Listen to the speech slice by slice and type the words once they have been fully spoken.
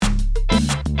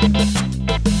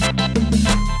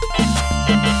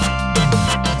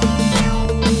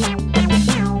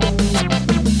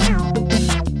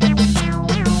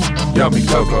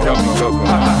Coco. Yummy Coco.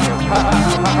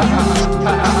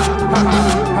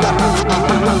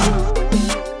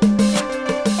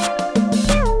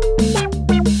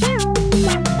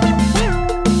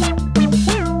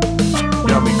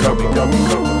 Yummy Coco. Yummy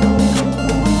Coco.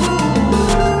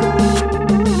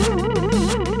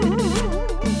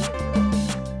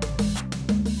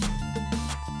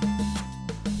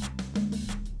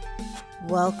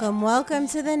 Welcome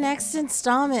to the next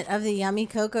installment of the Yummy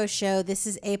Coco Show. This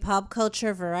is a pop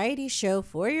culture variety show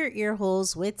for your ear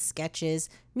holes with sketches,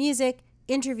 music,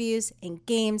 interviews, and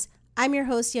games. I'm your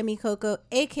host, Yummy Coco,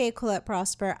 aka Colette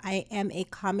Prosper. I am a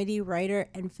comedy writer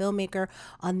and filmmaker.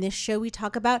 On this show, we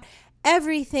talk about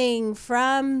everything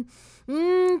from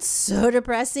so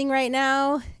depressing right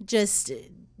now, just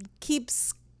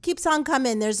keeps on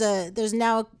coming. There's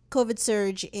now a COVID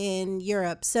surge in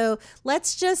Europe. So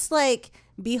let's just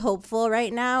be hopeful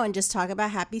right now and just talk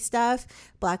about happy stuff.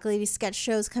 Black Lady Sketch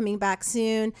Show's coming back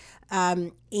soon.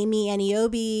 Amy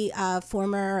Aniobi,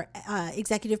 former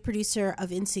executive producer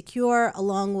of Insecure,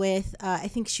 along with, I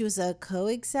think she was a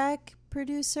co-exec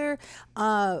producer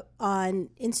on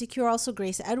Insecure, also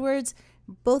Grace Edwards.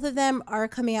 Both of them are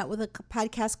coming out with a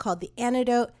podcast called The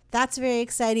Antidote. That's very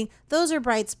exciting. Those are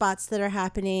bright spots that are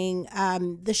happening.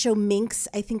 The show Minx,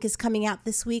 I think, is coming out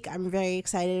this week. I'm very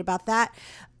excited about that.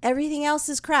 Everything else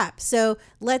is crap. So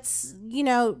let's,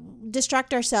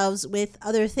 distract ourselves with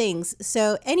other things.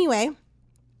 So anyway,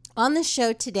 on the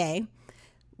show today,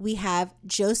 we have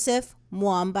Joseph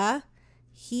Mwamba.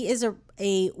 He is a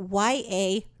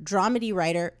YA dramedy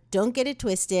writer. Don't get it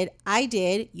twisted. I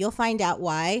did. You'll find out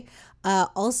why.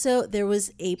 Also, there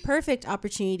was a perfect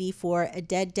opportunity for a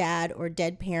dead dad or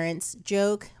dead parents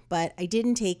joke, but I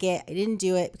didn't take it. I didn't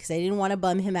do it because I didn't want to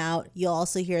bum him out. You'll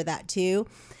also hear that too.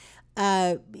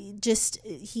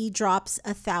 He drops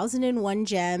 1,001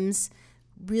 gems.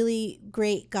 Really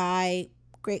great guy,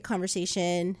 great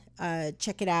conversation.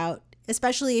 Check it out,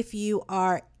 especially if you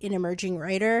are an emerging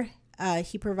writer.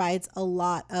 He provides a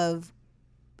lot of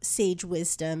sage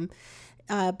wisdom.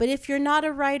 But if you're not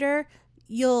a writer,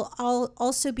 you'll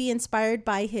also be inspired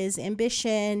by his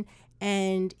ambition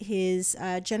and his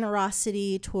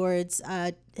generosity towards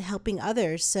helping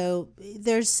others. So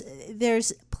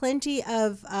there's plenty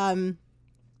of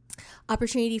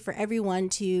opportunity for everyone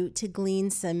to glean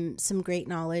some great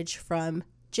knowledge from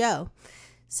Joe.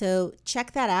 So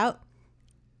check that out.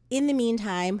 In the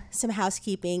meantime, some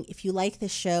housekeeping. If you like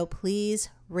this show, please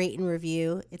rate and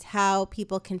review. It's how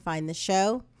people can find the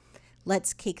show.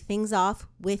 Let's kick things off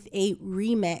with a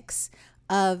remix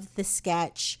of the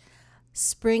sketch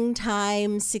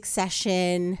Springtime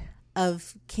Succession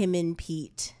of Kim and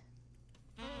Pete.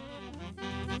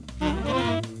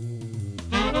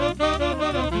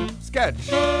 Sketch.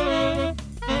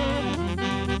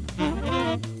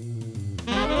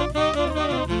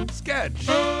 Sketch.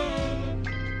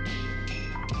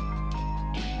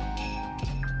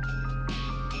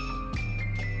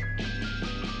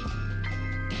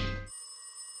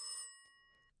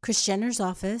 Kris Jenner's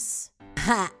office.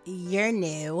 Ha, you're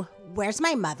new. Where's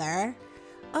my mother?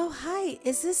 Oh, hi.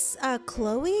 Is this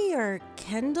Chloe or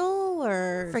Kendall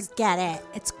or... Forget it.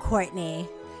 It's Courtney.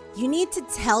 You need to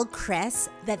tell Kris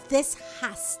that this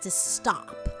has to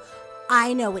stop.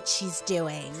 I know what she's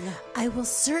doing. I will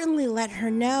certainly let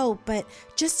her know, but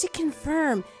just to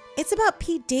confirm, it's about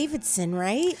Pete Davidson,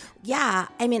 right? Yeah,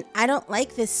 I don't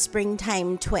like this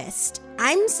springtime twist.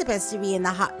 I'm supposed to be in the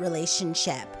hot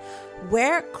relationship.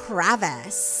 We're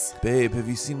Kravis. Babe, have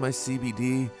you seen my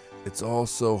CBD? It's all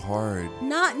so hard.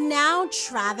 Not now,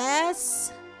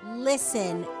 Travis.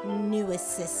 Listen, new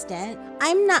assistant.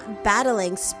 I'm not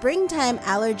battling springtime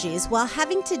allergies while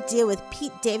having to deal with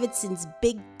Pete Davidson's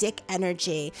big dick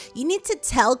energy. You need to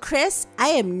tell Kris I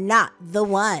am not the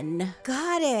one.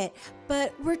 Got it.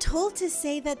 But we're told to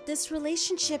say that this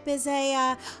relationship is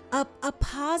a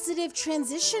positive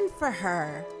transition for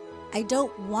her. I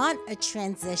don't want a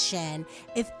transition.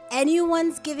 If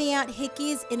anyone's giving out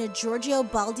hickeys in a Giorgio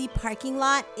Baldi parking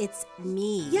lot, it's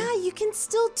me. Yeah, you can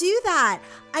still do that.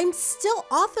 I'm still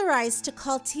authorized to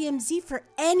call TMZ for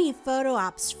any photo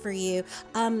ops for you.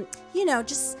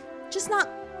 Just not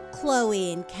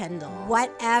Chloe and Kendall.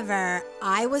 Whatever.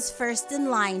 I was first in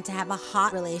line to have a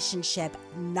hot relationship,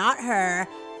 not her.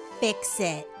 Fix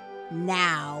it.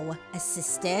 Now,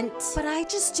 assistant. But I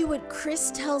just do what Kris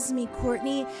tells me,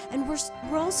 Courtney, and we're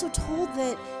also told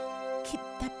that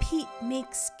Pete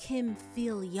makes Kim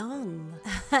feel young.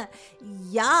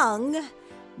 Young?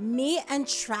 Me and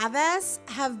Travis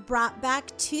have brought back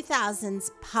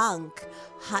 2000s punk.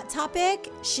 Hot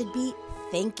Topic should be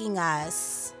thanking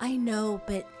us. I know,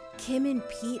 but Kim and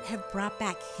Pete have brought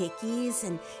back hickeys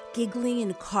and giggling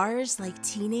in cars like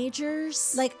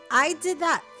teenagers. Like, I did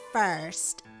that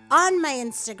first on my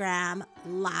Instagram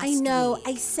last week. I know,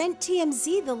 I sent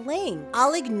TMZ the link.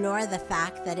 I'll ignore the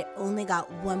fact that it only got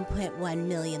 1.1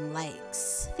 million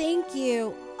likes. Thank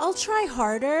you. I'll try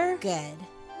harder. Good.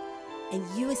 And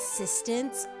you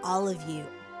assistants, all of you,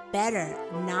 better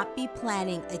not be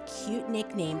planning a cute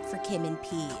nickname for Kim and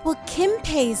Pete. Well,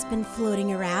 Kim-Pei's been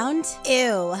floating around.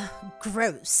 Ew,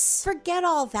 gross. Forget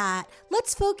all that.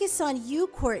 Let's focus on you,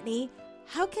 Courtney.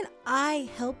 How can I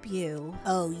help you?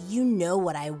 Oh, you know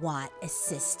what I want,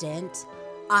 assistant.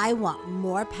 I want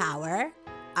more power.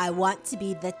 I want to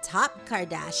be the top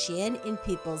Kardashian in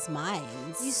people's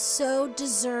minds. You so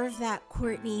deserve that,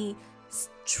 Courtney.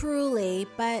 Truly,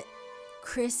 but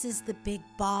Kris is the big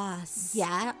boss.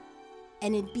 Yeah,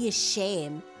 and it'd be a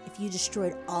shame if you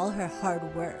destroyed all her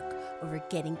hard work over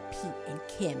getting Pete and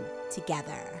Kim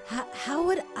together. How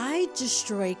would I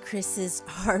destroy Kris's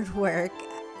hard work?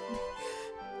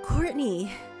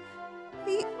 Courtney,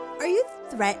 are you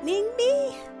threatening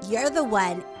me? You're the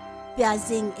one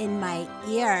buzzing in my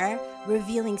ear,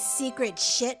 revealing secret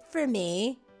shit for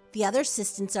me. The other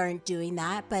assistants aren't doing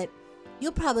that, but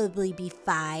you'll probably be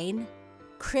fine.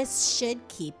 Kris should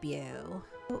keep you.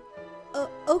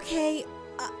 Okay,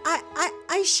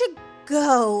 I should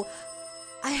go.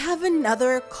 I have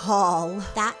another call.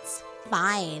 That's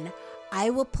fine. I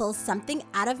will pull something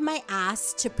out of my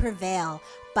ass to prevail,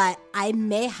 but I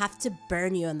may have to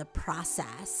burn you in the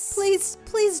process.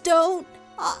 Please don't.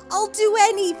 I'll do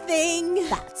anything.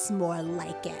 That's more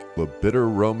like it. A bitter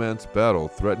romance battle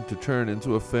threatened to turn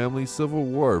into a family civil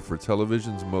war for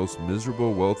television's most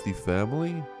miserable wealthy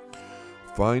family?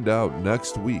 Find out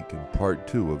next week in part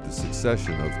 2 of the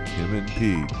succession of Kim and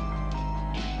Pete.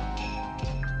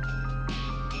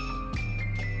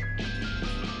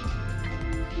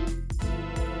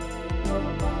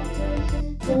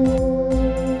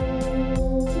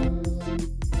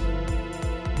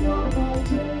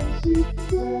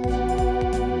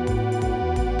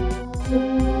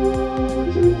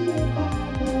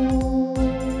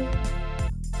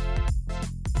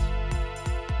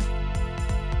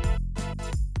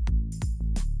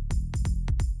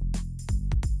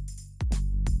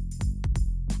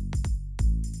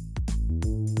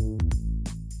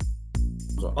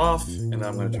 Off, and then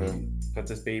I'm going to put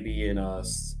this baby in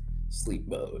sleep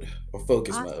mode or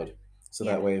focus mode. So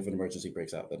that way, if an emergency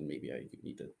breaks out, then maybe I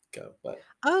need to go. But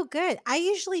oh, good. I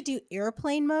usually do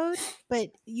airplane mode,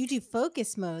 but you do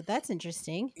focus mode. That's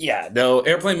interesting. Yeah, no,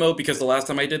 airplane mode, because the last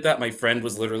time I did that, my friend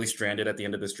was literally stranded at the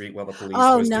end of the street while the police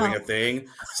was doing a thing.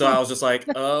 So I was just like,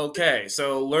 okay,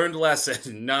 so learned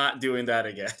lesson, not doing that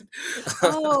again.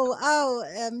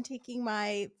 I'm taking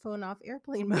my phone off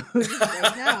airplane mode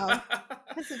right now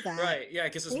because of that. Right, yeah,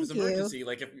 because this was an emergency.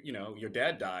 Like, if your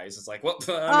dad dies, it's like, well,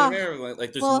 I'm in airplane.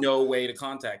 Like, there's no way to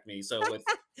contact me. So with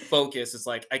focus, it's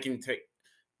like I can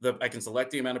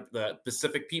select the amount of the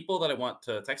specific people that I want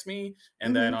to text me,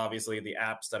 and then obviously the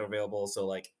apps that are available. So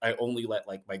like I only let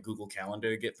like my Google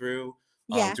Calendar get through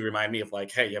to remind me of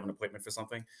like, hey, you have an appointment for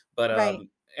something. But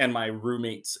and my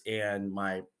roommates and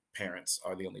my parents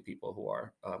are the only people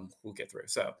who get through.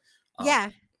 So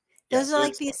those are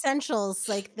like the essentials,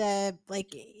 like how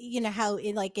in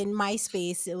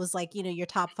MySpace it was like your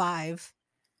top 5.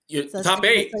 So top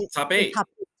eight. Top 8. Top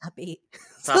 8.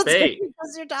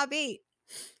 Those are top 8.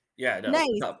 Yeah, no.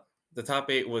 Nice. The top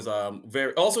 8 was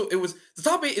the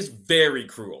top 8 is very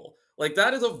cruel. Like,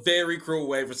 that is a very cruel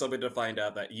way for somebody to find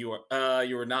out that you're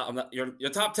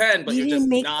top 10, but you're just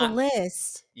make not the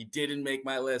list. You didn't make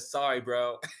my list. Sorry,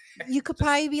 bro. You could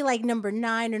probably be like number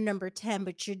 9 or number 10,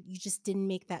 but you just didn't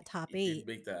make that top 8. Didn't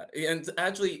make that. And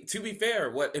actually, to be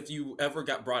fair, what if you ever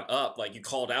got brought up, like you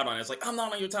called out on it? It's like, I'm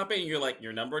not on your top 8, and you're like,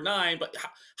 you're number 9. But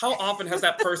how often has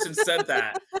that person said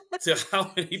that to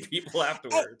how many people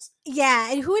afterwards?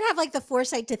 And who would have like the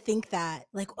foresight to think that?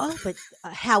 Like, oh, but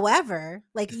however,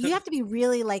 like you have to be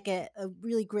really like a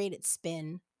really great at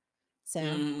spin. So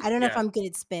I don't know if I'm good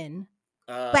at spin.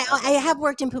 But I have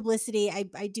worked in publicity.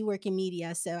 I do work in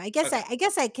media, so I guess I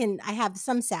have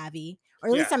some savvy, or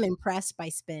at least I'm impressed by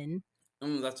spin.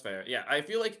 That's fair. Yeah, I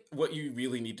feel like what you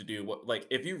really need to do,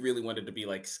 if you really wanted to be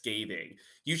like scathing,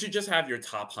 you should just have your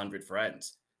top 100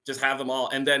 friends. Just have them all,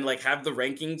 and then like have the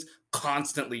rankings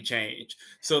constantly change,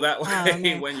 so that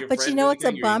way when you're. But you know what's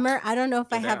a bummer? I don't know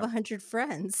if I have 100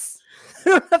 friends.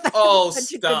 Oh,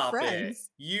 stop it!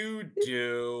 You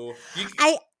do.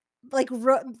 like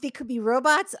they could be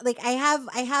robots. Like I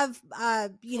have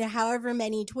however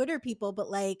many Twitter people, but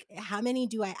like how many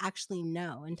do I actually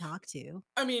know and talk to?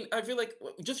 I mean, I feel like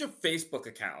just your Facebook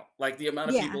account, like the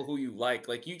amount of Yeah. people who you like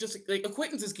you just like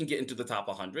acquaintances can get into the top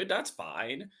 100. That's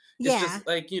fine. It's Yeah. just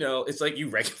like, it's like you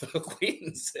regular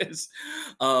acquaintances.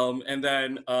 And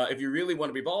then if you really want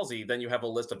to be ballsy, then you have a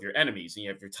list of your enemies and you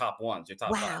have your top ones, your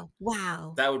top five. Wow.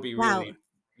 Wow. That would be Wow. really,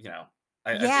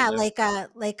 I think Yeah, that's,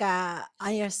 like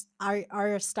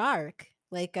Arya Stark,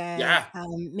 like yeah,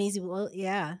 Maisie. Well,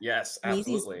 yeah, yes,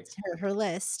 Maisie's absolutely. her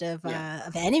list Yeah,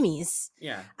 of enemies.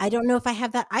 yeah. I don't know if I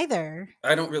have that either.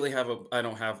 I don't really have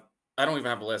I don't even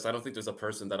have a list. I don't think there's a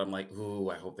person that I'm like, "Ooh,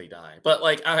 I hope they die." But,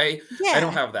 like, I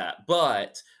don't Yeah, have that.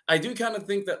 But I do kinda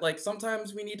think that, like,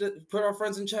 sometimes we need to put our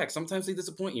friends in check. Sometimes they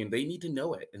disappoint you, and they need to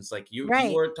know it. And it's like, you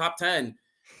right. were top 10,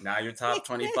 now you're top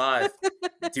 25.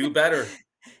 Do better.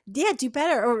 Yeah, do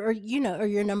better, or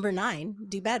you're number 9.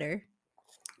 Do better.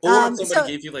 Or if somebody So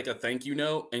gave you, like, a thank you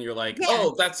note, and you're like, yeah,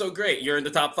 "Oh, that's so great. You're in the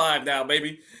top 5 now,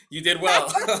 baby. You did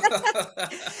well."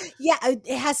 yeah,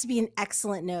 it has to be an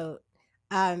excellent note,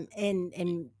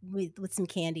 and with some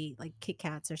candy like Kit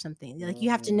Kats or something. Like Ooh. you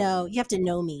have to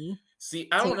know me See,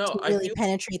 I don't know. to I really feel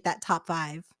penetrate that top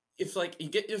 5. if like you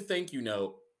get your thank you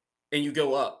note and you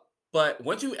go up, but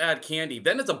once you add candy,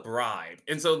 then it's a bribe.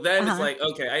 And so then it's Uh-huh. like,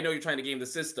 okay, I know you're trying to game the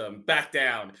system. Back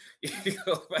down. You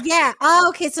go back Yeah. down. Oh,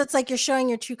 okay. So it's like you're showing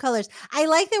your true colors. I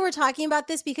like that we're talking about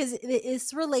this because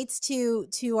this relates to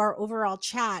our overall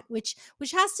chat, which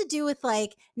has to do with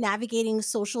like navigating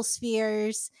social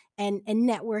spheres and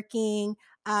networking.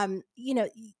 I'm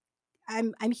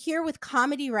here with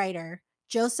comedy writer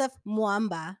Joseph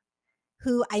Mwamba,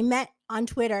 who I met on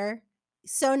Twitter.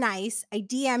 So nice. I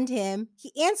DM'd him.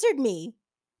 He answered me.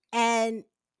 And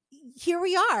here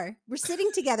we are. We're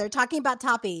sitting together talking about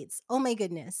top eights. Oh my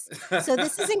goodness. So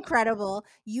this is incredible.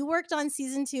 You worked on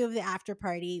season 2 of the After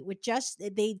Party, with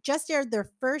they just aired their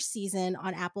first season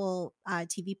on Apple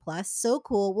TV Plus. So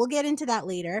cool. We'll get into that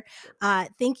later.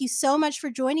 Thank you so much for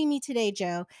joining me today,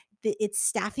 Joe. It's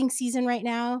staffing season right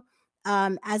now.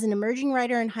 As an emerging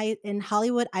writer in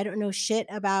Hollywood, I don't know shit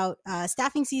about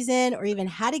staffing season or even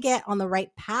how to get on the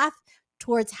right path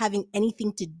towards having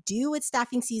anything to do with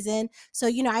staffing season. So,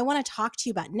 I want to talk to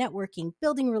you about networking,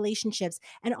 building relationships,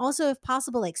 and also, if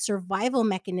possible, like survival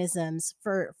mechanisms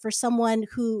for someone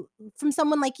from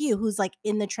someone like you who's like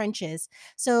in the trenches.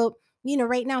 So,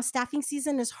 right now staffing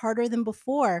season is harder than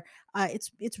before.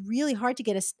 It's really hard to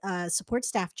get a support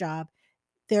staff job.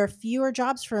 There are fewer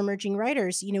jobs for emerging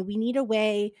writers. We need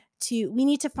we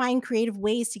need to find creative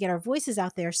ways to get our voices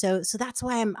out there. So that's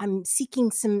why I'm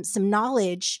seeking some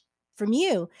knowledge from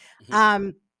you. Mhm.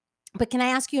 Um, but can I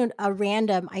ask you a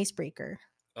random icebreaker?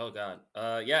 Oh God.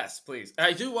 Yes, please.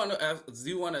 I do want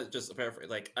to just paraphrase.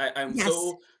 Like, I'm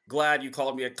Yes. so glad you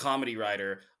called me a comedy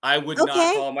writer. I would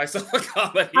not Okay. call myself a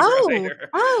comedy Oh, writer.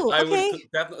 oh, I would okay.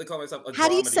 definitely call myself a How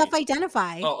do you dramedy.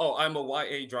 self-identify? I'm a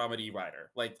YA dramedy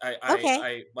writer. Like Okay.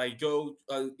 I go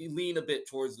lean a bit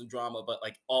towards the drama, but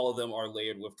like all of them are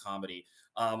layered with comedy.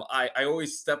 I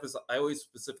always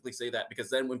specifically say that because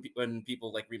then when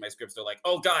people like read my scripts, they're like,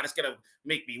 "Oh God, it's gonna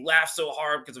make me laugh so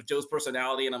hard because of Joe's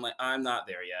personality," and I'm like, "I'm not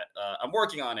there yet. I'm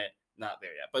working on it. Not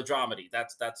there yet." But dramedy,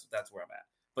 that's where I'm at.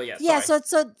 But yeah, Yeah, sorry. so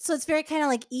it's very kind of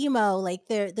like emo. Like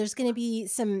there's going to be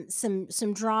some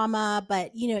drama,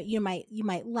 but you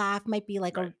might laugh. Might be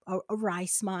like Right, a wry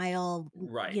smile.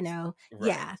 right,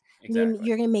 right. Yeah. Exactly.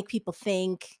 You're going to make people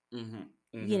think. Hmm.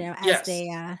 Hmm. As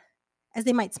Yes.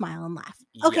 they might smile and laugh.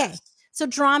 Okay, Yes. so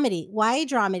dramedy. Why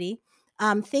dramedy?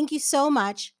 Thank you so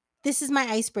much. This is my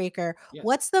icebreaker. Yeah.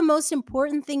 What's the most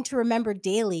important thing to remember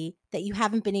daily that you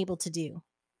haven't been able to do?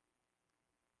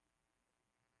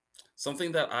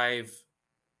 Something that I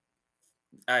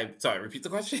sorry. Repeat the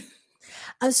question.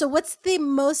 So what's the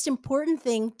most important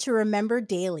thing to remember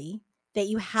daily that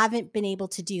you haven't been able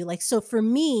to do? Like, so for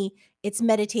me, it's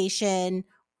meditation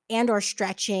and or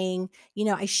stretching.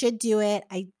 I should do it.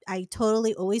 I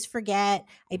totally always forget.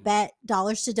 I bet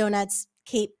dollars to donuts.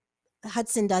 Kate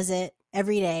Hudson does it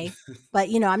every day, but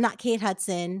I'm not Kate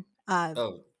Hudson.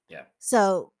 Oh, yeah.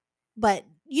 So, but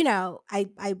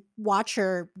I watch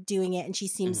her doing it, and she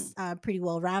seems Mhm, pretty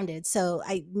well rounded. So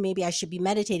maybe I should be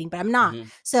meditating, but I'm not.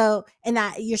 mhm, So, and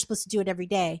that you're supposed to do it every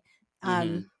day.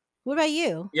 mhm. What about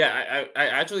you? Yeah, I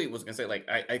actually was gonna say, like,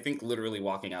 I think literally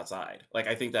walking outside. Like,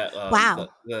 I think that, Wow.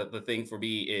 the thing for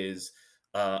me is,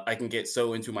 I can get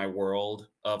so into my world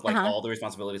of, Uh like, huh. all the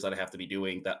responsibilities that I have to be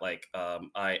doing that, like,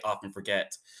 I often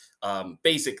forget,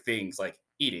 basic things like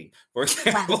eating, for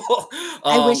Wow. example.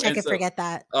 I wish I And could so forget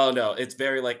that. oh, no, it's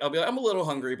very, like, I'll be like, "I'm a little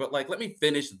hungry, but, like, let me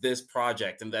finish this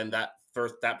project," and then that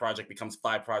first that project becomes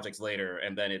 5 projects later,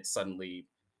 and then it's suddenly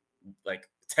like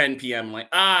 10 p.m.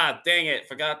 Like, dang it,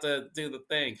 forgot to do the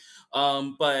thing.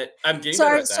 But I'm getting So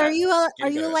better are at so are that. you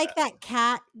Getting better at like that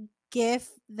cat gif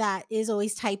that is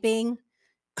always typing?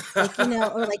 Like,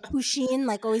 or like Pusheen,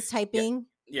 like always Yeah. typing?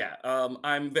 Yeah.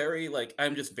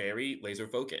 I'm just very laser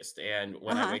focused. And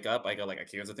when I Uh-huh. wake up, I go like,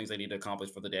 here's the things I need to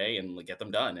accomplish for the day and like, get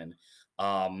them done. And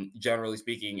generally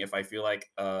speaking, if I feel like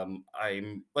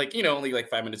I'm like, only like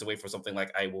 5 minutes away from something,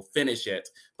 like I will finish it.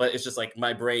 But it's just like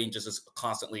my brain just is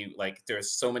constantly like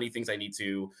there's so many things I need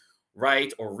to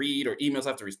write or read or emails I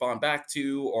have to respond back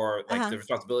to, or like Uh-huh. the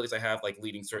responsibilities I have, like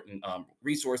leading certain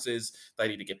resources that I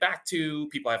need to get back to,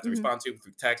 people I have to Mhm. respond to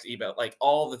through text, email, like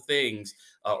all the things,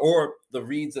 or the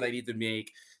reads that I need to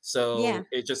make. Yeah. So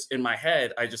it just in my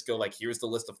head, I just go like, here's the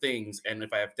list of things, and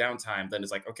if I have downtime, then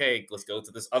it's like, okay, let's go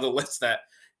to this other list that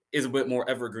is a bit more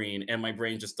evergreen, and my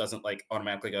brain just doesn't like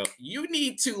automatically go, you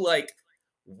need to like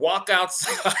walk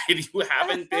outside. You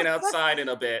haven't been outside in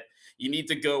a bit. You need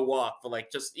to go walk for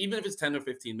like just even if it's 10 or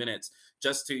 15 minutes,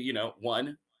 just to,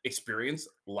 one, experience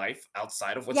life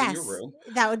outside of what's in your Yes, room.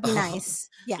 that would be Um, nice.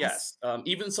 Yes. yes.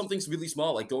 Even something's really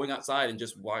small, like going outside and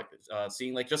just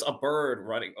seeing like just a bird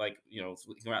running, like,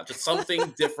 going out, just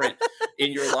something different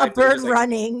in your A life that you're bird just like,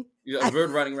 running. a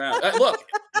bird running around. Look,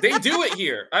 they do it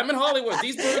here. I'm in Hollywood.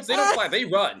 These birds, they don't fly, they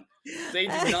run. They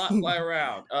do not fly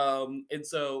around. And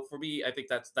so for me, I think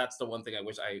that's the one thing I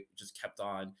wish I just kept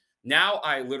on. Now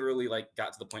I literally like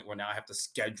got to the point where now I have to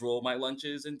schedule my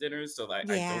lunches and dinners so that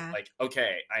I don't Yeah. like,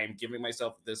 okay, I am giving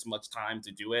myself this much time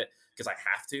to do it because I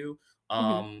have to.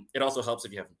 Mhm. It also helps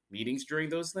if you have meetings during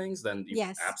those things, then you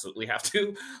Yes. absolutely have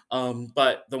to.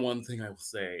 But the one thing I will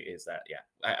say is that, yeah,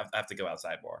 I have to go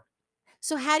outside more.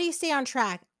 So how do you stay on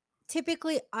track?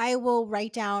 Typically, I will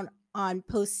write down on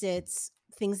Post-its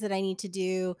things that I need to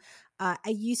do. I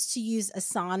used to use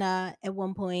Asana at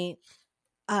one point.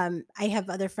 I have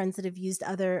other friends that have used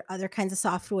other kinds of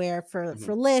software for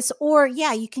Mhm. lists, or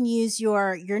yeah, you can use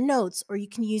your notes, or you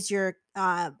can use your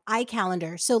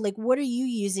iCalendar. So like, what are you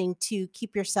using to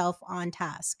keep yourself on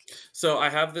task? So I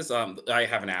have this I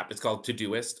have an app. It's called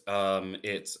Todoist.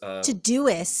 It's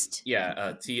Todoist.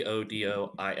 yeah,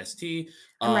 Todoist.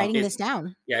 I'm writing this It's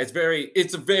down. yeah,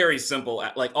 it's a very simple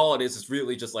like all it is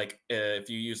really just like if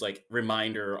you use like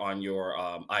reminder on your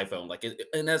iPhone, like it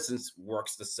in essence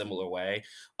works the similar way.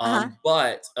 Uh-huh.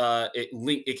 But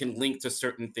it can link to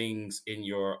certain things in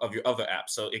your other apps.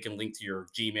 So it can link to your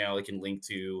Gmail, it can link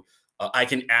to I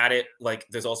can add it like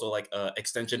there's also like a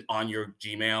extension on your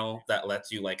Gmail that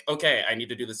lets you like, okay, I need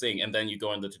to do this thing, and then you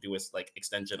go in the Todoist like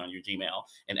extension on your Gmail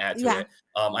and add to Yeah. it.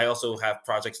 I also have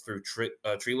projects through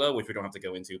Trello, which we don't have to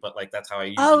go into, but like that's how I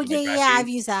usually Oh do my yeah, yeah, yeah. tracking. I've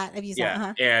used that. Yeah,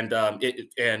 Uh-huh.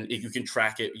 you can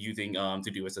track it using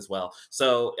Todoist as well.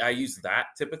 So I use that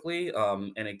typically,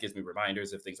 and it gives me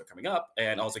reminders if things are coming up,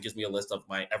 and also gives me a list of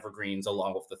my evergreens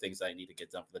along with the things that I need to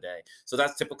get done for the day. So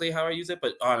that's typically how I use it.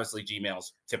 But honestly,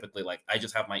 Gmail's typically like I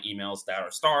just have my emails that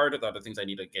are starred, that are the things I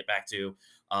need to get back to,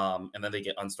 and then they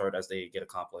get unstarred as they get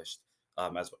accomplished,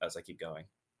 as I keep going.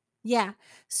 Yeah.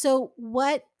 So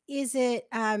what is it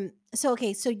so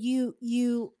okay, so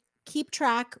you keep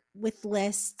track with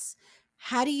lists.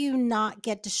 How do you not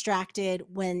get distracted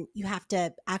when you have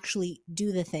to actually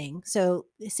do the thing? So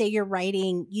say you're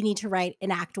writing, you need to write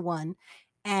an act 1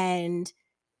 and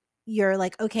you're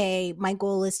like, "Okay, my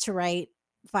goal is to write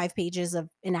 5 pages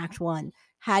of an act 1."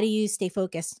 How do you stay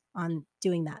focused on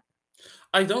doing that?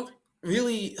 I don't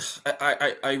really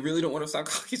I really don't want to sound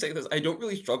cocky saying this. I don't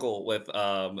really struggle with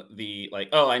the like,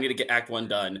 oh, I need to get act one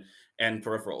done and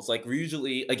peripherals. Like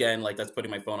usually again, like that's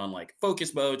putting my phone on like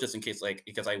focus mode just in case like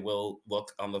because I will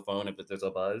look on the phone if there's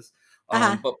a buzz.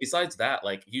 Uh-huh. But besides that,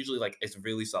 like usually like it's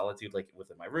really solitude like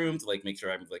within my room to like make sure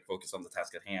I'm like focused on the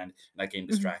task at hand and not getting Mhm.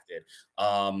 distracted.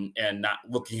 And not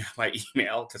looking at my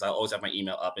email because I always have my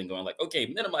email up and going like, okay,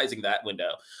 minimizing that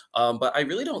window. But I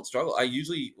really don't struggle. I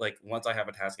usually like once I have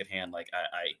a task at hand, like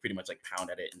I pretty much like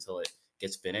pound at it until it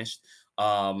gets finished.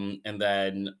 And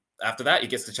then after that, it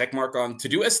gets the check mark on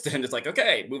Todoist, and it's like,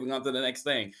 okay, moving on to the next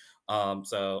thing.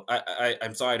 So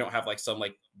I'm sorry I don't have like some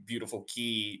like beautiful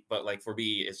key, but like for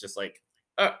me, it's just like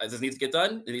this needs to get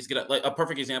done. It needs to get like a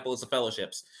perfect example is the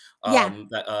fellowships. Yeah.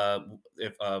 That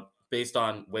if based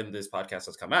on when this podcast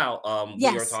has come out,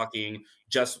 we are Yes. talking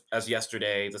just as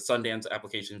yesterday, the Sundance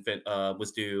application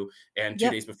was due, and two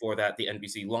Yep. days before that, the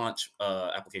NBC launch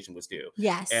application was due.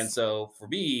 And Yes. so for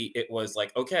me, it was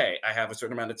like, okay, I have a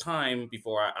certain amount of time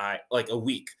before like a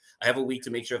week. I have a week to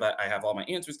make sure that I have all my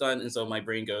answers done. And so my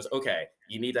brain goes, okay,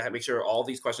 you need to make sure all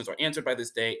these questions are answered by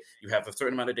this date. You have a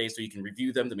certain amount of days so you can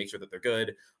review them to make sure that they're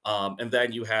good. And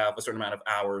then you have a certain amount of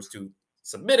hours to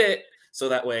submit it So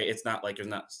that way it's not like you're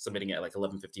not submitting it at like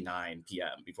 11:59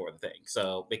 p.m. before the thing.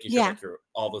 So making sure Yeah. like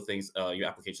all the things, your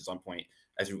application's on point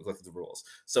as you look at the rules.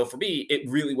 So for me, it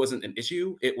really wasn't an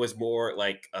issue. It was more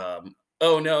like,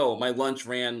 oh no, my lunch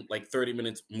ran like 30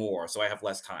 minutes more, so I have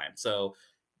less time. So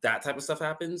that type of stuff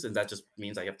happens, and that just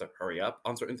means I have to hurry up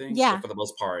on certain things. But Yeah. for the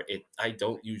most part, I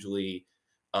don't usually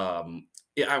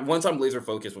yeah, once I'm laser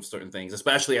focused with certain things,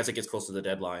 especially as it gets close to the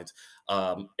deadlines,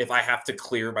 if I have to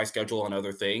clear my schedule on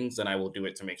other things, then I will do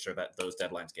it to make sure that those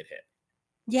deadlines get hit.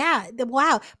 Yeah.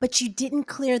 Wow. But you didn't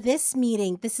clear this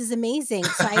meeting. This is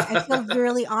amazing. So I feel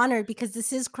really honored because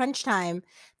this is crunch time.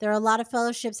 There are a lot of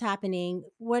fellowships happening.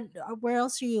 Where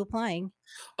else are you applying?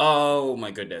 Oh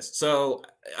my goodness. So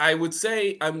I would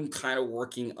say I'm kind of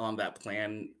working on that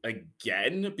plan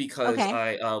again because Okay.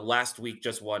 I last week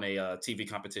just won a TV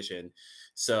competition.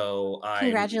 So I'm thank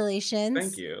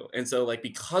Congratulations. you. And so like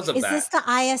because of Is that, this the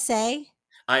ISA?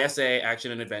 ISA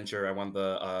Action and Adventure, I won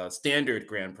the standard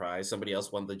grand prize. Somebody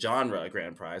else won the genre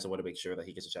grand prize. I want to make sure that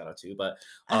he gets a shout out too. But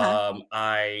Uh-huh.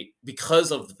 I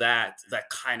because of that, that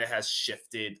kind of has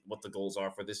shifted what the goals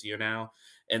are for this year now.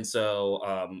 And so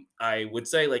I would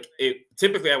say like it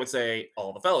typically I would say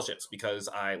all the fellowships because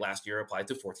I last year applied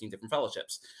to 14 different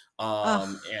fellowships.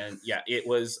 Oh, And yeah, it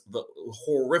was the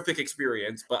horrific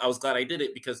experience, but I was glad I did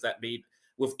it because that made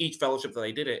with each fellowship that I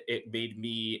did it made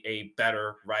me a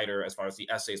better writer as far as the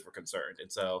essays were concerned.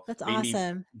 And so that's made me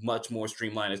awesome. much more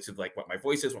streamlined as to like what my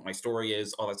voice is, what my story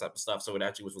is, all that type of stuff. So it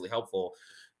actually was really helpful.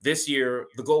 This year,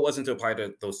 the goal wasn't to apply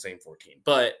to those same 14,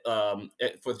 but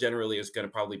for generally it's going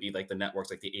to probably be like the networks,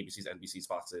 like the ABCs, NBCs,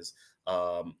 Foxes.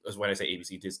 Is when I say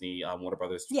ABC, Disney, Warner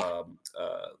Brothers, Yeah.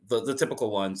 the typical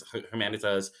ones,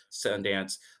 Humanitas,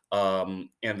 Sundance,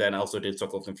 and then I also did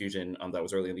Circle of Confusion that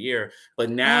was early in the year. But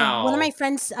One of my now,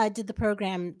 friends did the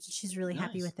program. She's really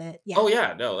happy nice. with it. Yeah. Oh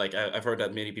yeah, no, like I've heard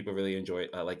that many people really enjoy,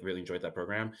 really enjoyed that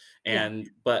program. Yeah. And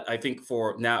but I think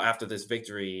for now, after this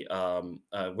victory,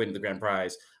 winning the grand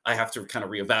prize, I have to kind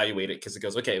of reevaluate it because it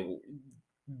goes, okay,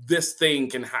 this thing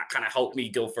can kind of help me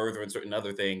go further in certain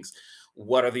other things.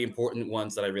 What are the important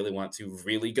ones that I really want to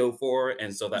really go for?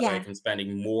 And so that way I Yeah. can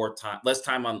spending more time, less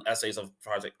time on essays of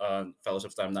project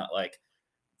fellowships that I'm not like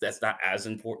that's not as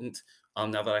important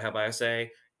now that I have ISA.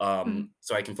 Mhm.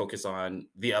 So I can focus on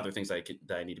the other things that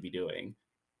I need to be doing.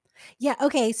 Yeah.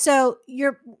 Okay. So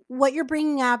what you're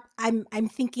bringing up. I'm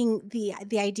thinking the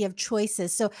idea of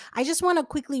choices. So I just want to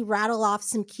quickly rattle off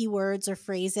some keywords or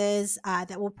phrases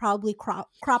that will probably crop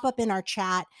up in our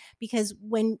chat because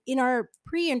when in our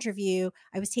pre-interview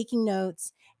I was taking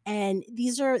notes and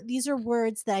these are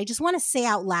words that I just want to say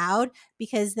out loud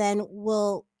because then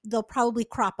they'll probably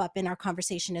crop up in our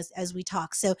conversation as we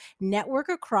talk. So network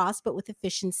across but with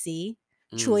efficiency,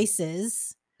 Mm,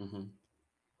 choices, mhm,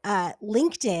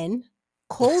 LinkedIn,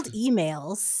 cold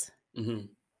emails, mhm,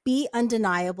 be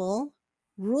undeniable,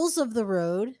 rules of the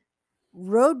road,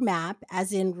 roadmap,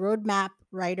 as in roadmap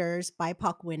writers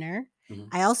BIPOC winner. mhm,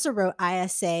 I also wrote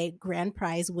ISA grand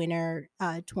prize winner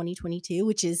 2022,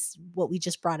 which is what we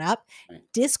just brought up. right,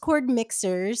 Discord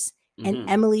mixers and mhm.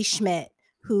 Emily Schmidt,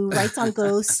 who writes on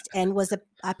Ghost and was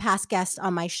a past guest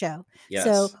on my show. So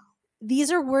Yes,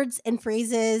 these are words and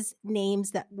phrases,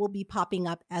 names that will be popping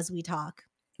up as we talk.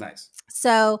 nice.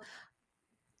 So,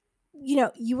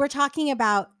 you were talking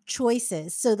about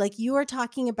choices. So, like, you were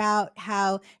talking about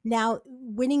how now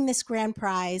winning this grand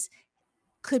prize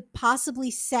could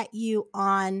possibly set you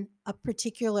on a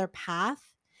particular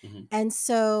path. Mhm. And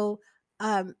so,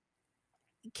 um,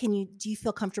 do you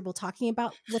feel comfortable talking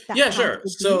about what that Yeah, path sure. would be?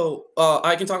 So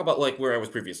I can talk about like where I was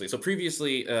previously. So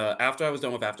previously, after I was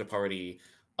done with Afterparty,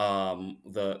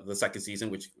 the second season,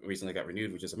 which recently got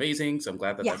renewed, which is amazing. So I'm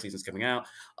glad that Yeah. that season's coming out.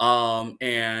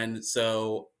 And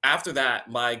so after that,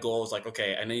 my goal was like,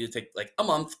 okay, I need to take like a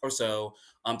month or so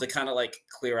to kind of like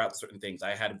clear out certain things.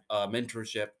 I had a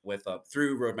mentorship with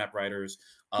through Roadmap Writers.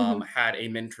 Hmm. Had a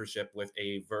mentorship with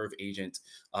a Verve agent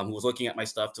who was looking at my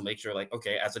stuff to make sure, like,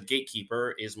 okay, as a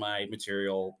gatekeeper, is my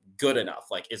material good enough?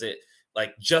 Like, is it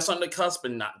like just on the cusp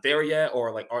and not there yet,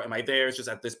 or like, or am I there? It's just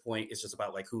at this point, it's just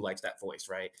about like who likes that voice,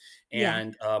 right? Yeah.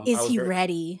 And I Is was he very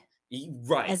ready, as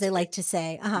right. they like to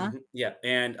say? Uh huh. Yeah,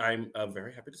 and I'm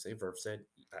very happy to say Verve said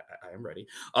I am ready.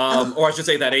 Oh, Or I should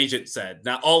say that agent said.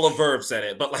 Not all of Verve said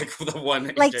it, but like the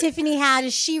one like agent. Tiffany had,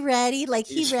 is she ready? Like,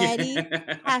 he ready?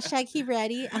 Hashtag he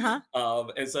ready. Uh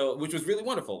huh. And so which was really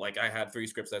wonderful. Like I had three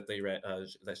scripts that they read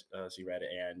she read,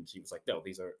 and she was like, no,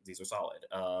 these are solid.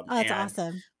 Oh, that's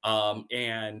awesome.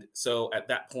 And so at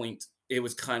that point it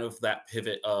was kind of that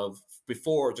pivot of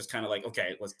before just kind of like,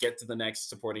 okay, let's get to the next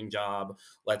supporting job.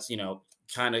 Let's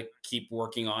kind of keep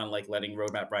working on like letting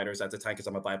roadmap writers at the time, because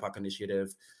I'm a BIPOC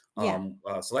initiative, Yeah.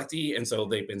 selectee, and so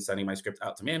they've been sending my script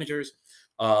out to managers.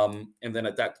 And then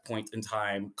at that point in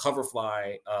time,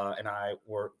 Coverfly and I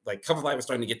were like, Coverfly was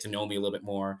starting to get to know me a little bit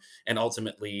more, and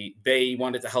ultimately they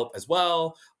wanted to help as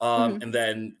well. Hmm. And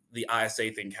then the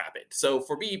ISA thing happened. So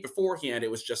for me, beforehand,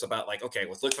 it was just about like, okay,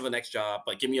 let's look for the next job.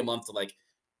 Like, give me a month to like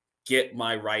get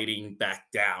my writing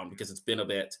back down because it's been a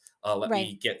bit. Let Right.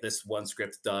 me get this one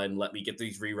script done. Let me get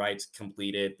these rewrites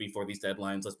completed before these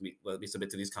deadlines. Let me submit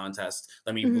to these contests.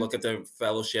 Let me Hmm. look at the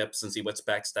fellowships and see what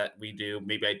specs that we do.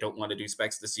 Maybe I don't want to do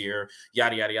specs this year.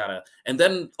 Yada yada yada. And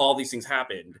then all these things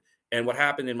happened. And what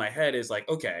happened in my head is like,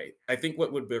 okay, I think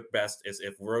what would be best is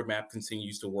if Roadmap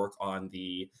continues to work on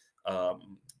the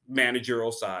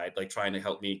managerial side, like trying to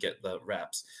help me get the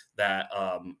reps that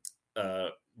uh,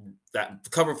 that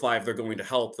Coverfly, if they're going to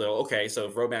help, though, okay, so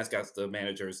if Romance got the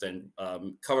managers, then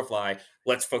Coverfly,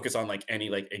 let's focus on like any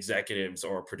like executives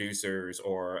or producers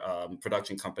or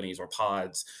production companies or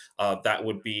pods that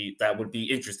would be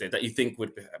interested, that you think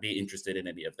would be interested in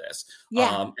any of this.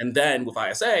 Yeah. And then with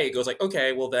ISA, it goes like,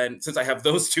 okay, well then, since I have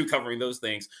those two covering those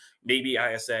things, maybe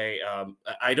ISA.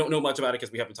 I don't know much about it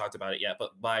because we haven't talked about it yet.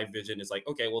 But my vision is like,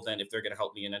 okay, well then, if they're going to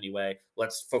help me in any way,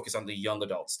 let's focus on the young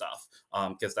adult stuff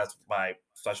because that's my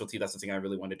specialty. That's the thing I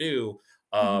really want to do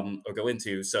Hmm. or go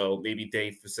into. So maybe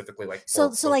they specifically like So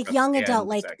for so both like young adult, and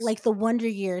like sex. the Wonder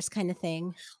Years kind of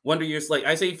thing. Wonder Years, like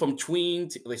I say, from like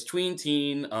tween,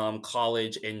 teen,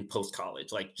 college, and post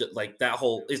college, like like that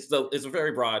whole. It's a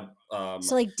very broad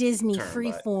So like Disney term,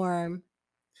 but Freeform.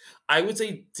 I would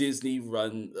say Disney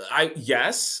run. I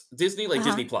yes, Disney like Uh-huh.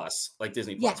 Disney Plus, like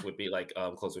Disney Yeah. Plus would be like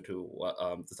closer to what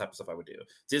the type of stuff I would do.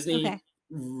 Disney Okay.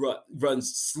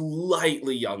 runs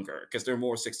slightly younger because they're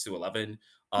more 6 to 11,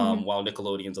 Hmm. while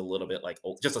Nickelodeon's a little bit like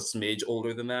just a smidge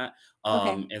older than that.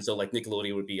 Okay. And so like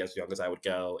Nickelodeon would be as young as I would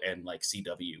go, and like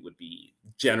CW would be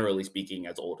generally speaking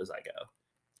as old as I go.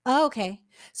 Oh, okay.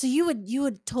 So you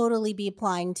would totally be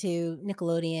applying to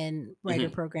Nickelodeon writer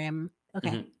Hmm. program.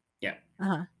 Okay. Yeah.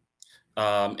 Uh-huh.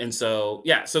 And so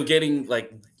yeah, so getting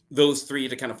like those three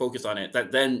to kind of focus on it,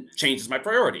 that then changes my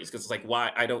priorities because it's like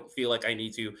why I don't feel like I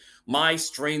need to. My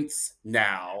strengths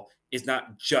now is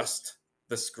not just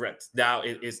the script. Now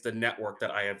it is the network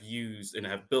that I have used and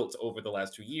have built over the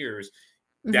last 2 years.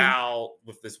 Hmm. Now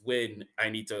with this win, I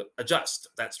need to adjust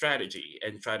that strategy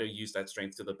and try to use that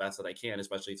strength to the best that I can,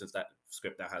 especially since that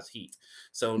script now has heat.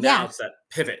 So now Yeah. it's that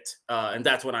pivot, and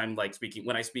that's when I'm like speaking.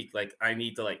 When I speak, like I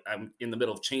need to like I'm in the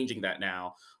middle of changing that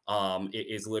now. It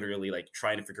is literally like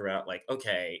trying to figure out like,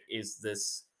 okay, is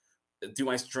this do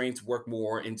my strengths work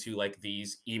more into like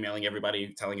these emailing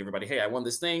everybody, telling everybody, hey, I won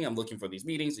this thing, I'm looking for these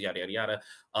meetings, yada yada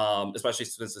yada. Especially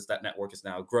since that network is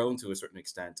now grown to a certain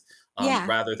extent, Yeah.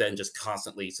 rather than just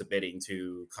constantly submitting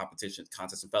to competition,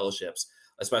 contests, and fellowships.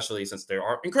 Especially since they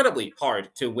are incredibly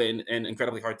hard to win and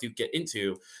incredibly hard to get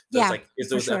into. That's Yeah, like, is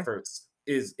for those sure. efforts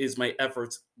is my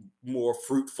efforts more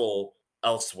fruitful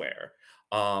elsewhere?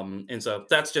 And so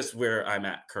that's just where I'm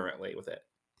at currently with it.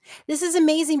 This is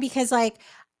amazing because like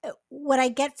what I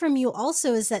get from you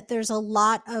also is that there's a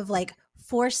lot of like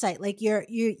foresight. Like you're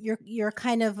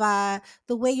kind of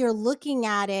the way you're looking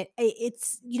at it.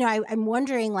 It's I'm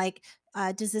wondering like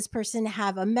does this person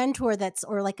have a mentor that's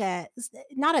or like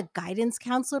not a guidance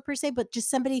counselor per se, but just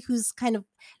somebody who's kind of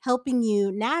helping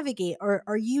you navigate, or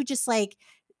are you just like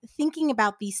thinking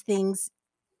about these things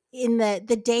in the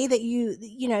day that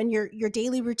in your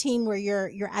daily routine where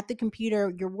you're at the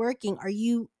computer, you're working, are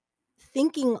you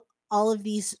thinking all of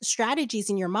these strategies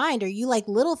in your mind? Are you like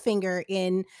Littlefinger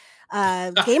in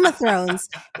Game of Thrones,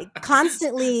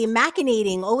 constantly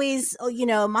machinating, always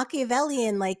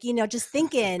Machiavellian, like just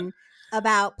thinking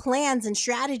about plans and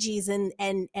strategies and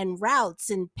routes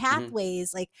and Mhm.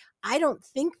 pathways? Like I don't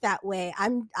think that way.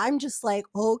 I'm just like,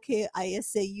 okay,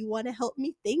 ISA, you want to help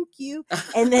me? Thank you.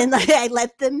 And then like I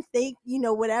let them think,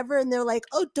 whatever, and they're like,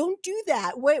 "Oh, don't do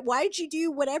that. Why'd you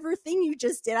do whatever thing you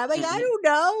just did?" I'm like, "I Mhm. don't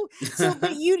know." So,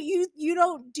 but you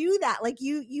don't do that. Like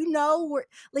where,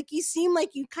 like you seem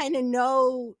like you kind of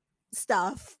know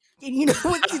stuff and you know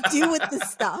what to do with the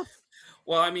stuff.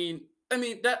 Well, I mean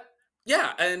that,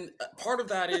 yeah, and part of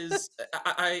that is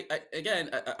again,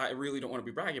 I really don't want to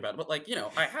be bragging about it, but like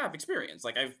I have experience.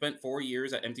 Like I've spent 4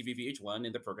 years at MTV VH1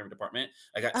 in the program department.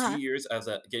 I got two Uh-huh. years as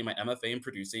getting my MFA in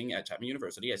producing at Chapman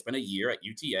University. I spent a year at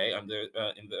UTA under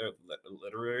in the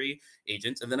literary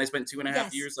agents, and then I spent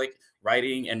 2.5 years Yes. like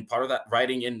writing, and part of that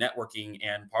writing and networking,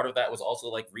 and part of that was also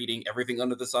like reading everything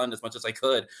under the sun as much as I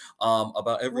could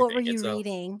about What everything. were And you so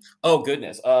reading? oh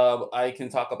goodness. I can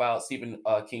talk about Stephen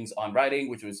King's On Writing,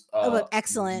 which was Oh, but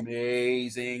excellent.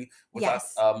 amazing.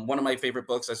 Yes. One of my favorite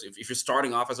books, if you're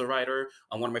starting off as a writer,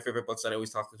 one of my favorite books that I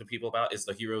always talk to people about is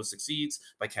The Hero Succeeds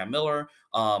by Cam Miller.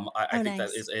 I think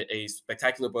that is a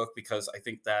spectacular book, because I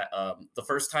think that the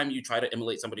first time you try to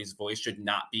emulate somebody's voice should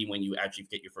not be when you actually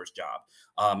get your first job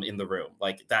in the room.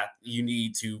 Like that, you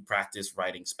need to practice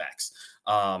writing specs.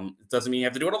 Doesn't mean you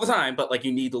have to do it all the time, but like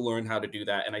you need to learn how to do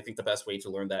that. And I think the best way to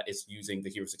learn that is using the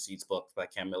Hero Succeeds book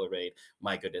that Cam Miller made.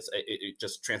 My goodness, it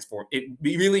just transformed. It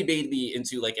really made me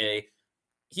into like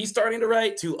he's starting to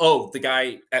write to, the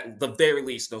guy at the very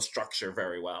least knows structure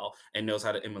very well and knows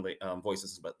how to emulate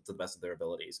voices to the best of their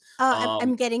abilities.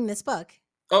 I'm getting this book.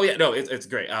 Oh yeah, no, it's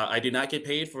great. I did not get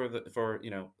paid for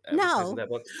advertising that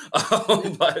book,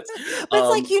 but it's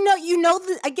like you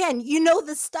know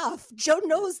the stuff. Joe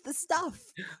knows the stuff.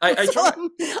 I try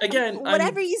again.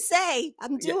 Whatever you say,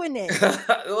 I'm doing it.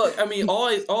 Look, I mean, all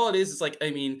it is like,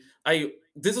 I mean,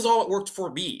 this is all it worked for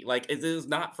me. Like, it is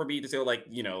not for me to say like,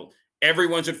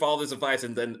 everyone should follow this advice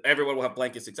and then everyone will have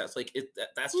blanket success. Like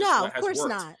that's just what has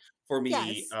worked for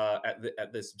me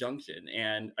at this junction.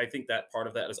 And I think that part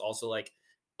of that is also like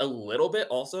a little bit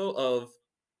also of,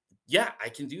 I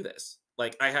can do this.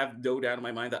 Like I have no doubt in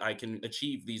my mind that I can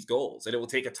achieve these goals, and it will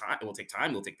take time. It will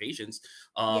take patience.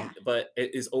 But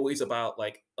it is always about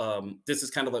like, this is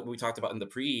kind of like what we talked about in the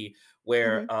pre,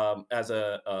 where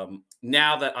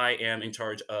now that I am in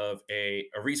charge of a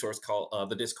resource called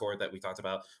the Discord that we talked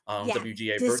about,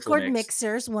 WGA Discord Virtual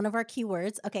Mixers, one of our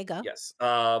keywords. Okay, go. Yes.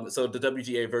 So the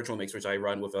WGA Virtual Mix, which I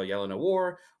run with Yelena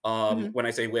War. When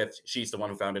I say with, she's the one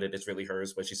who founded it. It's really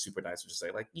hers, but she's super nice to just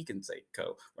say like, you can say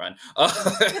co-run.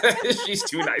 She's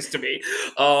too nice to me.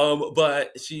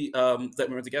 But she that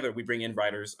we run together, we bring in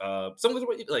writers. Some of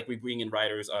the like we bring in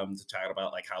writers to chat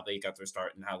about like how they got their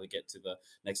start and how they get to the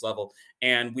next level.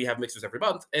 And we have mixers every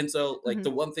month. And so like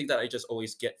the one thing that I just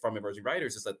always get from emerging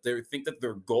writers is that they think that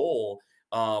their goal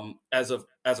as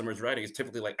emerging writing is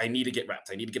typically like, I need to get reps,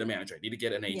 I need to get a manager, I need to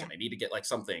get an agent, I need to get like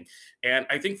something. And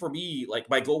I think for me, like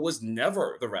my goal was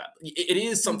never the rep. It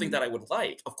is something that I would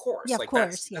like, of course,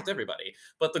 that's everybody.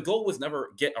 But the goal was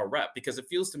never get a rep, because it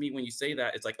feels to me when you say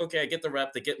that, it's like, okay, I get the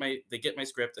rep, they get my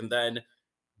script, and then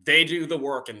they do the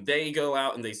work and they go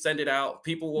out and they send it out.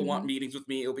 People will want meetings with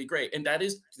me. It'll be great. And that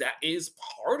is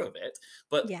part of it.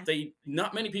 But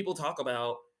not many people talk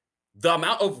about the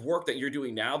amount of work that you're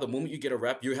doing now. The moment you get a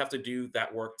rep, you have to do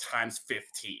that work times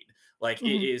 15. Like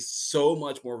it is so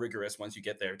much more rigorous once you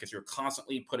get there, because you're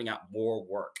constantly putting out more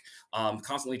work,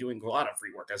 constantly doing a lot of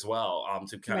free work as well,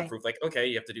 to kind of prove like, okay,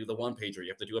 you have to do the one pager, you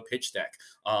have to do a pitch deck,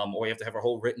 or you have to have a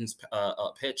whole written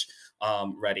pitch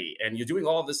ready, and you're doing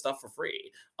all of this stuff for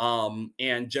free.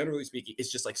 And generally speaking,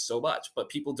 it's just like so much, but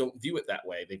people don't view it that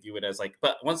way. They view it as like,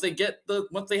 but once they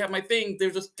have my thing,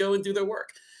 they're just go and do their work.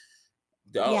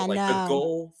 The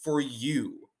goal for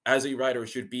you as a writer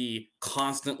should be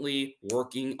constantly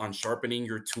working on sharpening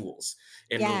your tools.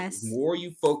 And the more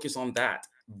you focus on that,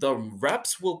 the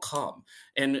reps will come.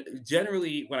 And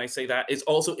generally, when I say that, it's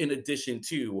also in addition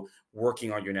to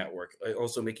working on your network,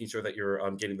 also making sure that you're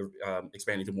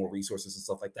expanding to more resources and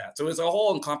stuff like that. So it's a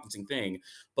whole encompassing thing.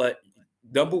 But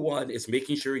number one is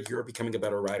making sure you're becoming a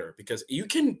better writer, because you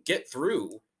can get through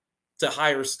to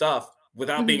higher stuff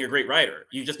without being a great writer.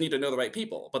 You just need to know the right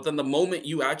people. But then the moment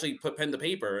you actually put pen to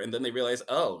paper and then they realize,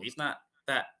 oh, he's not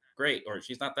that great, or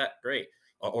she's not that great,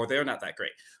 or they're not that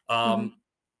great.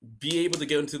 Be able to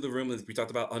get into the room, as we talked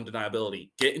about undeniability.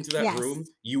 Get into that room.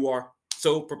 You are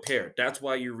so prepared. That's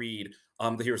why you read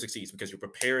The Hero Succeeds, because you're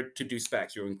prepared to do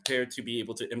specs. You're prepared to be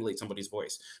able to emulate somebody's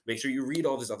voice. Make sure you read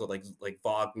all this other like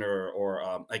Wagner,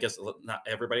 or I guess not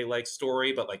everybody likes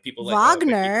story, but like people like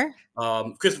Wagner.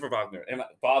 Christopher Wagner and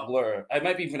Vogler. I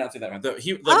might be pronouncing that wrong.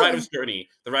 The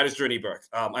writer's journey book.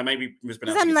 I might be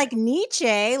mispronouncing. I'm like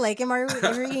Nietzsche. Like, am I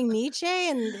reading Nietzsche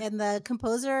and the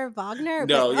composer Wagner?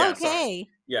 No, but, okay. Sorry.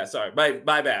 Yeah, sorry.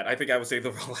 My bad. I think I was saying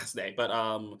the wrong last name, but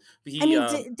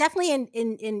definitely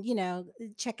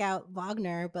in check out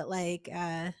Wagner, but like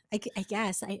I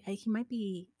guess he might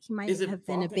have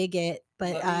been a bigot,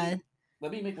 but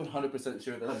let me make 100%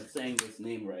 sure that I'm saying this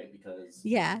name right, because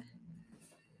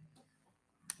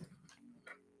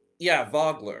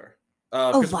Vogler.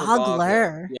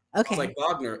 Vogler. Yeah. Okay. It's like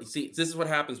Wagner. See, this is what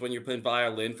happens when you're playing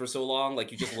violin for so long.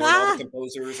 Like you just learn all the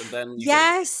composers, and then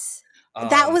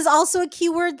that was also a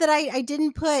keyword that I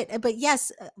didn't put, but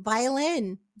yes,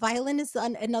 violin. Violin is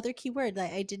another keyword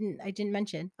that I didn't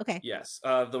mention. Okay. Yes.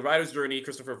 The writer's journey,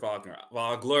 Christopher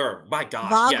Vogler. My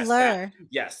gosh. Vogler.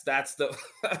 Yes, that's the.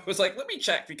 I was like, let me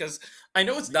check, because I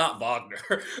know it's not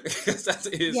Wagner, because that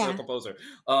is the composer.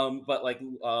 But like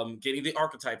getting the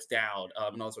archetypes down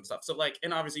and all that sort of stuff. So like,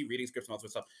 and obviously reading scripts and all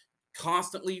that sort of stuff.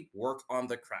 constantly work on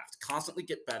the craft, constantly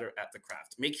get better at the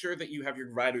craft. Make sure that you have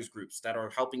your writers groups that are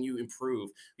helping you improve,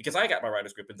 because I got my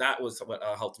writers group and that was what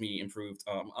helped me improve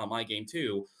on my game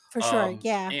too. For sure.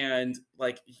 Yeah. And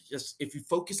like, just if you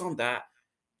focus on that,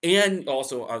 and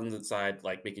also on the side,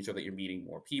 like making sure that you're meeting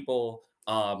more people,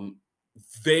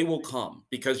 they will come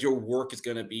because your work is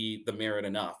going to be the merit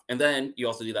enough. And then you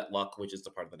also do that luck, which is the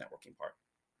part of the networking part.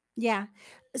 Yeah.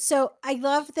 So I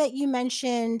love that you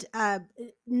mentioned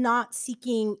not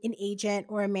seeking an agent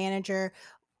or a manager.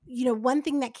 One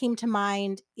thing that came to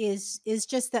mind is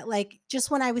just that, like, just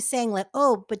when I was saying, like,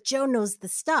 oh, but Joe knows the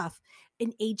stuff,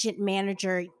 an agent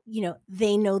manager,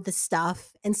 they know the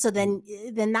stuff. And so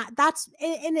Mhm. then that's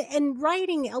and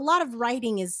writing, a lot of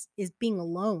writing is being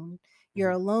alone.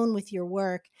 You're Mhm. alone with your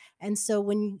work. And so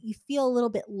when you feel a little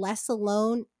bit less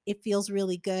alone, it feels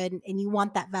really good, and you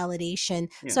want that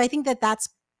validation. Yeah. So I think that that's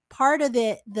part of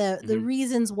the Mhm.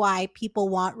 reasons why people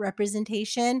want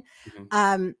representation. Mhm.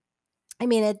 um I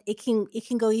mean, it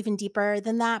can go even deeper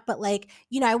than that, but, like,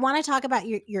 I want to talk about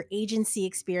your agency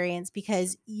experience,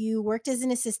 because you worked as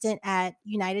an assistant at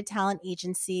United Talent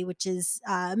Agency, which is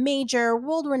a major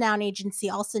world-renowned agency,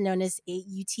 also known as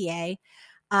UTA.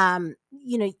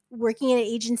 Working at an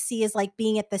agency is like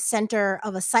being at the center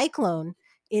of a cyclone.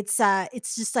 It's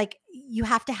just like you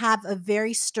have to have a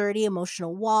very sturdy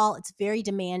emotional wall. It's very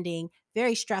demanding,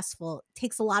 very stressful. It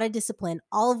takes a lot of discipline,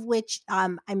 all of which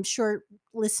I'm sure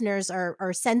listeners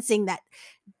are sensing that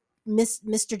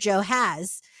Mr. Joe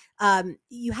has.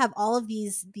 You have all of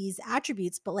these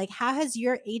attributes, but, like, how has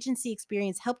your agency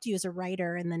experience helped you as a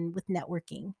writer and then with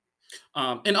networking?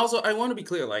 And also, I want to be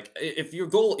clear. Like, if your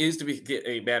goal is to get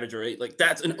a manager, like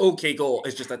that's an okay goal.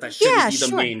 It's just that that shouldn't Yeah, be the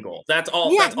sure. main goal. That's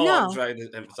all. Yeah, That's all I'm no. trying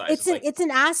to emphasize. It's It's like,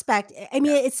 an aspect. I yeah.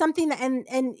 mean, it's something that,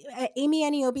 and Amy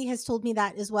Aniobi has told me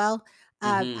that as well.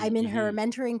 Hmm. I'm in her Hmm.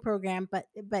 mentoring program, but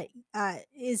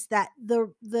is that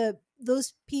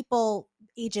those people,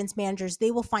 agents, managers,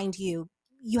 they will find you.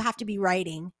 You have to be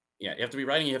writing. Yeah, you have to be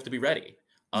writing. You have to be ready.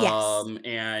 Yes.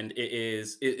 And it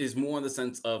is more in the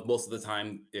sense of most of the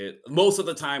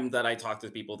time that I talk to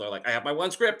people, they're like, I have my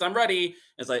one script, I'm ready.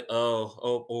 It's like,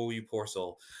 oh, you poor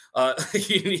soul.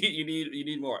 You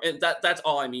need more, and that's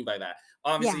all I mean by that.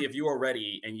 Yeah. Obviously, if you are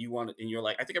ready and you're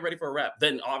like, I think I'm ready for a rep,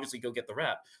 then obviously go get the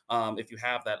rep. If you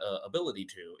have that ability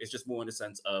to, it's just more in the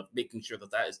sense of making sure that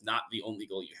that is not the only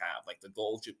goal you have. Like, the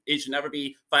goal should never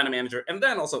be find a manager, and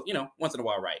then also, once in a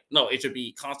while write. No, it should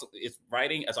be constantly. It's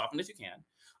writing as often as you can.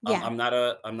 Yeah. I'm not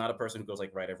a person who goes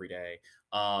like write every day.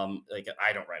 Like,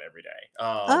 I don't write every day.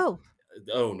 Oh.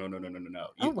 Oh, no, no, no, no, no, no.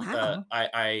 Oh, wow.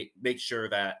 I make sure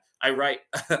that I write.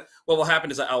 What will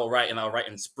happen is that I will write, and I'll write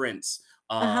in sprints.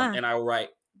 Uh-huh. And I will write.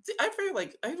 I feel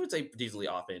like I would say decently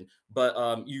often, but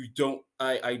you don't.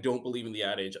 I don't believe in the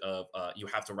adage of you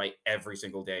have to write every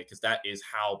single day, because that is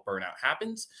how burnout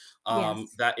happens.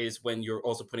 Yes. That is when you're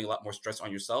also putting a lot more stress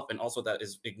on yourself, and also that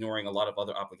is ignoring a lot of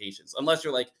other obligations. Unless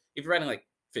you're like, if you're writing like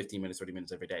 15 minutes, 30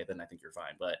 minutes every day, then I think you're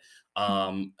fine. But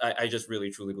I just really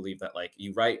truly believe that, like,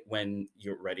 you write when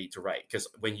you're ready to write, because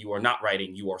when you are not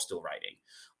writing, you are still writing.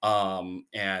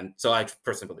 And so I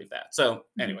personally believe that. So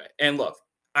Mhm. anyway, and look,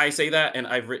 I say that, and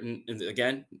I've written, and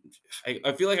again,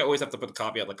 I feel like I always have to put the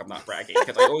caveat, like I'm not bragging,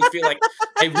 because I always feel like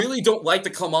I really don't like to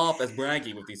come off as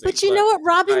braggy with these But things, you know but what?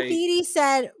 Robin I. Thede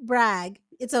said, brag.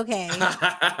 It's okay.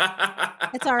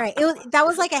 It's all right. That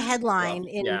was like a headline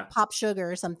Well, in yeah, Pop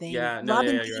Sugar or something. yeah, no, yeah,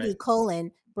 Robin yeah, you're right.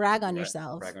 Thede, brag on Right,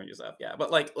 yourself. brag on yourself, yeah. But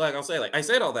like I'll say, like I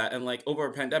said all that, and like over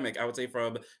a pandemic, I would say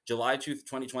from July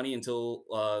 2020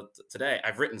 until today,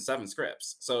 I've written 7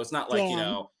 scripts. So it's not like,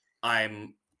 Damn.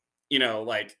 I'm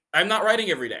like, I'm not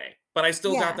writing every day, but I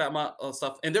still got Yeah. that amount of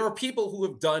stuff. And there are people who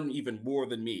have done even more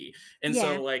than me. And Yeah.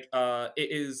 so, like,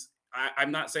 it is,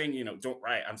 I'm not saying, don't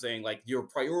write. I'm saying, like, your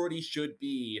priority should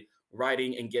be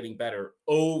writing and getting better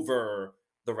over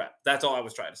the rep. That's all I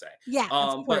was trying to say. Yeah,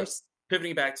 of But course.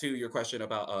 pivoting back to your question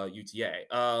about UTA,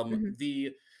 Mhm.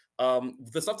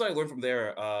 the stuff that I learned from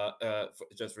there,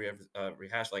 just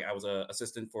rehash, like, I was a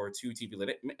assistant for 2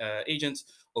 TV agents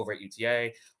over at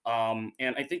UTA.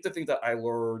 And I think the thing that I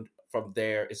learned from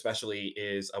there, especially,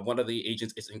 is one of the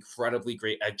agents is incredibly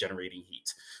great at generating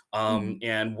heat. Mhm.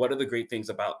 And one of the great things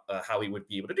about how he would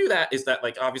be able to do that is that,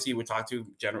 like, obviously, he would talk to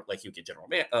he would get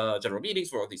general meetings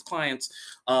for all these clients.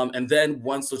 And then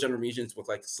once those general meetings were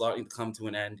like starting to come to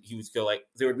an end, he would go like,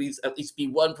 there would at least be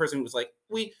one person who was like,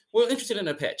 we're interested in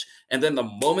a pitch. And then the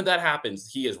moment that happens,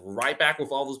 he is right back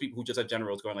with all those people who just had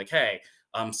generals going like, hey,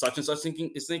 such and such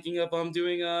is thinking of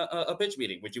doing a pitch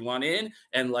meeting. Would you want in?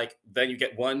 And like, then you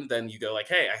get one, then you go like,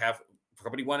 hey, I have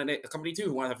company one and a company two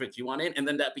who want to have pitch you want in, and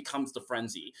then that becomes the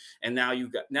frenzy. And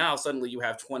now suddenly you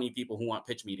have 20 people who want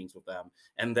pitch meetings with them,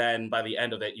 and then by the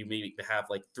end of it, you maybe have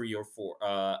like 3 or 4.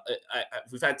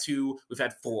 We've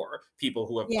had 4 people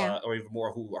who have Yeah. or even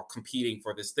more who are competing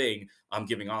for this thing,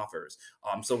 giving offers.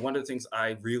 So one of the things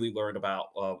I really learned about,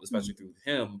 especially through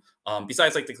him,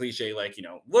 besides like the cliche, like,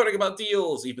 learning about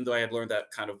deals, even though I had learned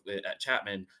that kind of at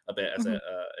Chapman a bit as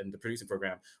in the producing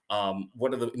program.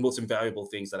 One of the most invaluable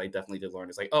things that I definitely did learn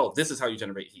is like, oh, this is how you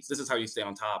generate heat. This is how you stay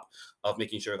on top of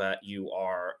making sure that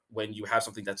when you have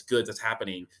something that's good that's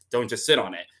happening, don't just sit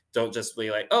on it. Don't just be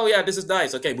like, oh yeah, this is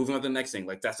nice. Okay, moving on to the next thing.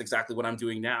 Like that's exactly what I'm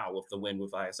doing now with the win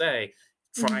with ISA,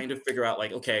 trying to figure out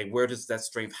like, okay, where does that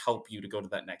strength help you to go to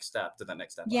that next step,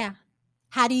 up? Yeah.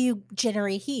 How do you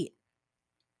generate heat?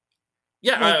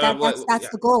 Yeah, Like that's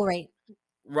the goal, right?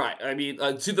 Right. I mean,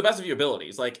 to the best of your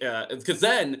abilities, like, because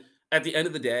then at the end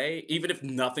of the day, even if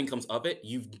nothing comes of it,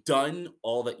 you've done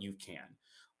all that you can.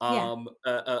 Yeah.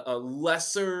 A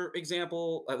lesser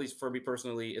example, at least for me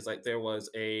personally, is like there was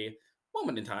a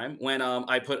moment in time when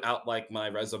I put out like my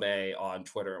resume on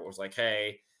Twitter. It was like,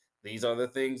 hey, these are the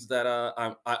things that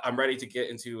I'm ready to get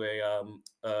into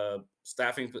a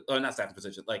staffing, not staffing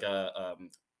position, like a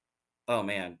oh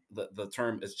man, the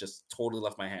term is just totally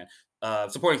left my hand.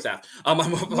 Supporting staff. I'm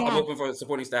Yeah. open for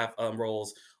supporting staff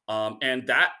roles. And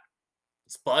that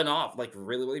spun off like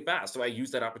really, really fast. So I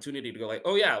used that opportunity to go like,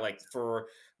 oh yeah, like for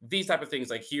these type of things,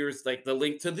 like here's like the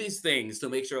link to these things to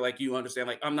make sure like you understand,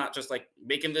 like I'm not just like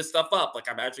making this stuff up. Like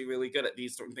I'm actually really good at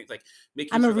these certain things. Like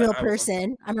making I'm a sure that real I was on.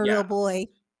 person. I'm a real Yeah, boy.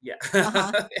 yeah.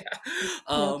 Uh-huh. Yeah.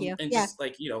 Pinocchio. And Yeah. just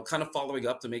like, kind of following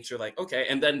up to make sure like, okay.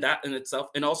 And then that in itself,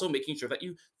 and also making sure that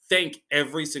you thank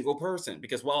every single person,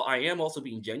 because while I am also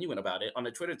being genuine about it on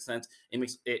a Twitter sense,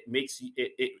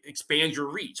 it expands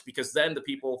your reach, because then the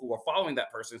people who are following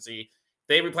that person see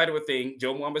they replied to a thing.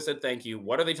 Joe Mwamba said thank you.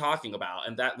 What are they talking about?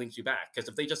 And that links you back. Because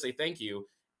if they just say thank you,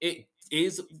 it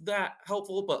is that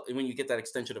helpful. But when you get that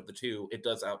extension of the two, it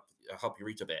does help you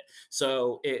reach a bit.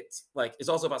 So it's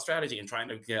also about strategy and trying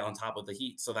to get on top of the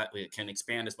heat so that it can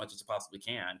expand as much as it possibly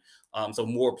can. So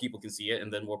more people can see it,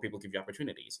 and then more people give you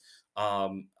opportunities.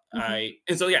 And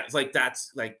so yeah, it's like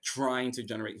that's like trying to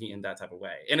generate heat in that type of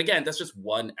way. And again, that's just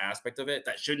one aspect of it.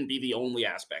 That shouldn't be the only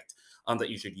aspect that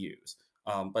you should use.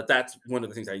 But that's one of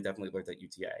the things I definitely learned at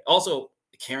UTA. Also,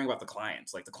 caring about the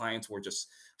clients. Like the clients were just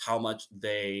how much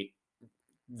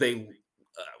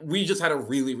we just had a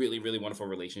really, really, really wonderful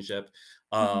relationship.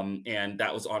 And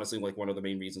that was honestly like one of the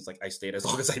main reasons like I stayed as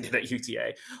long as I did at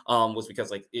UTA, was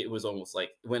because like it was almost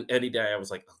like when any day I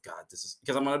was like, oh God, this is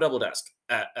because I'm on a double desk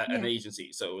at an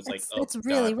agency. So it was like, oh It's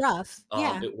really God, rough.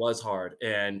 Yeah. it was hard.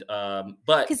 And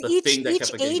but Because the each thing that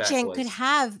kept getting back agent could was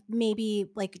have maybe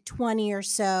like 20 or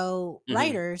so Mhm.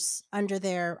 writers under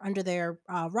their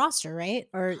roster, right?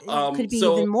 Or it could be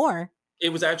So even more. it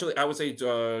was actually, I would say,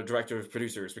 director of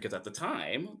producers, because at the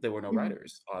time there were no Mhm.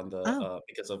 writers on the Oh.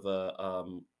 because of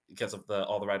the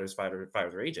all the writers fired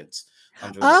their agents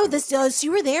during that Oh, time. so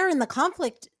you were there in the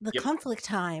Yep. conflict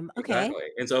time. Okay. Exactly.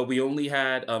 And so we only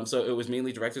had so it was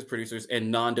mainly directors, producers,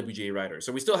 and non-WGA writers.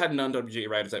 So we still had non-WGA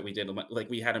writers that we did like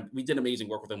we did amazing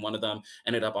work with them. One of them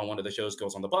ended up on one of the shows,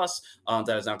 Goes on the Bus,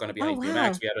 that is not going to be on Oh, HBO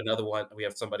Max. wow. We had another one. We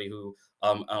have somebody who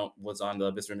was on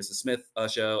the Mr. and Mrs. Smith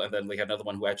show, and then we had another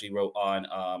one who actually wrote on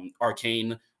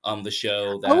Arcane, the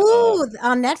show that Oh,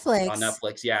 on on Netflix.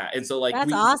 Netflix. Yeah. And so like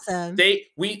That's awesome.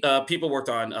 we people worked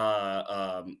on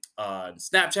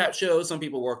Snapchat shows. Some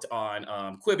people worked on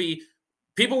Quibi.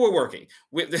 People were working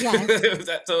with Yes.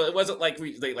 so it wasn't like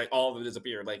they like all of them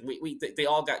disappeared. Like they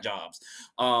all got jobs.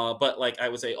 But like I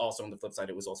would say also on the flip side,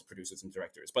 it was also producers and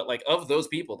directors. But like of those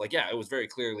people, like yeah, it was very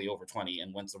clearly over 20.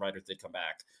 And once the writers did come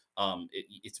back,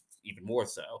 it's even more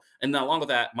so. And now along with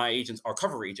that, my agents are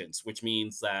cover agents, which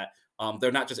means that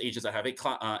they're not just agents that have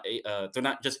they're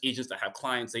not just agents that have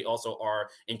clients. They also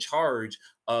are in charge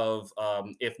of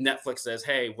if Netflix says,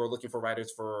 "Hey, we're looking for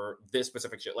writers for this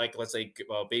specific shit," like let's say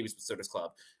Babysitters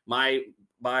Club. My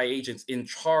agent's in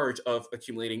charge of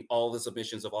accumulating all the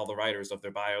submissions of all the writers of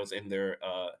their bios and their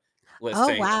list, Oh,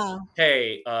 saying, wow.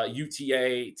 "Hey,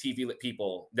 UTA TV lit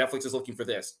people, Netflix is looking for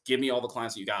this. Give me all the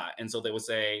clients you got." And so they would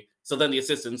say, so then the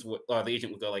assistants, the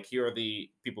agent would go like, "Here are the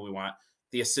people we want."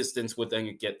 The assistants would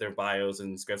then get their bios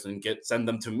and scripts and send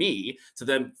them to me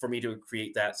for me to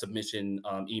create that submission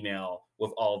email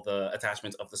with all the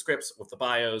attachments of the scripts with the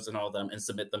bios and all of them, and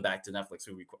submit them back to Netflix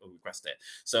who request it.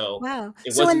 So Wow.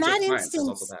 it So wasn't just clients; it's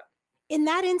also that. in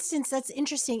that instance, that's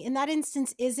interesting. In that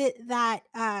instance, is it that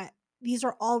these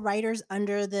are all writers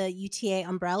under the UTA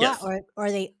umbrella, Yes. or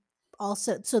are they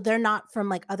also, so they're not from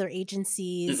like other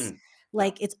agencies? Mm-mm. No.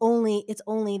 Like it's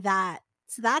only that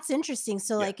So that's interesting.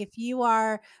 So, Yeah. like, if you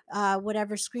are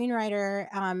whatever screenwriter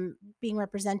being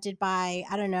represented by,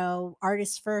 I don't know,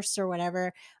 Artist First or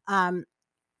whatever, um,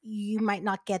 you might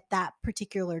not get that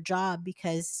particular job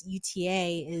because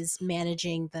UTA is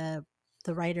managing the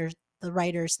writers the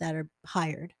writers that are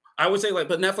hired. I would say, like,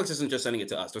 but Netflix isn't just sending it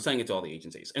to us; they're sending it to all the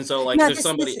agencies. And so, like, No, there's this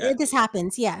somebody at this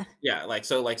happens. Yeah. yeah, like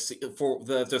so, like for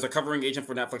there's a covering agent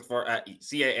for Netflix for at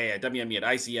CAA, at WME, at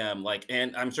ICM, like,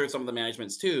 and I'm sure some of the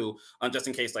managements too, just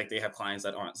in case like they have clients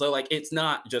that aren't. So like, it's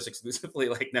not just exclusively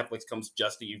like Netflix comes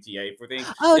just to UTA for things.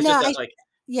 Oh It's no, just that like,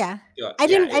 yeah. yeah, I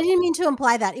didn't mean to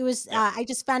imply that. It was yeah. I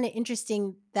just found it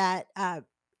interesting that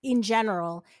in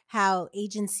general how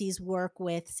agencies work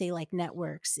with, say, like,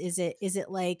 networks. Is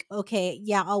it like, okay,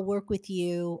 yeah, I'll work with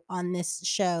you on this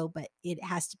show, but it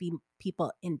has to be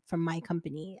people in from my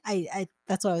company. I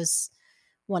That's what I was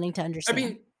wanting to I understand.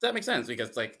 mean, that makes sense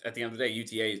because like at the end of the day,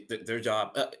 UTA their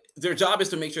job is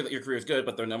to make sure that your career is good,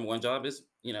 but their number one job is,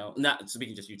 not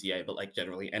speaking just UTA, but like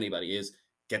generally anybody is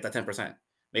get that 10%.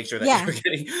 Make sure that Yeah, you're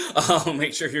getting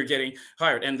make sure you're getting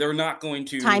hired. And they're not going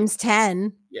to times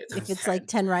 10 yeah, if times it's like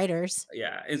 10. 10 writers.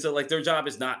 Yeah, and so, like, their job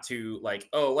is not to, like,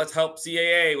 "Oh, let's help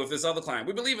CAA with this other client.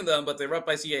 We believe in them, but they're run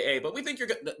by CAA, but we think you're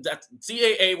good." That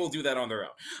CAA will do that on their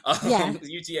own. Yeah.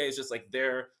 UTA is just, like,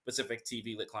 their specific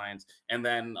TV lit clients, and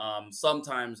then,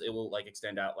 sometimes it will, like,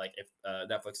 extend out, like, if,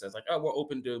 Netflix says, like, "Oh, we're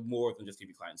open to more than just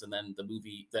TV clients," and then the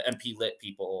MP lit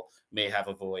people may have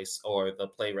a voice, or the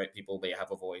playwright people may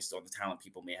have a voice, or the talent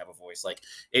people may have a voice. Like,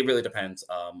 it really depends,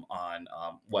 on,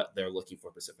 what they're looking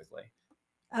for specifically.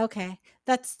 Okay.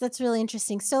 That's really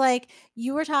interesting. So, like,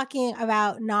 you were talking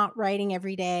about not writing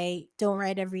every day, don't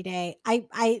write every day.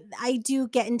 I do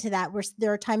get into that where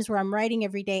there are times where I'm writing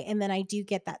every day and then I do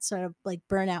get that sort of like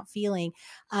burnout feeling.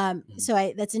 Mhm. So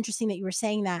I that's interesting that you were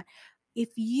saying that.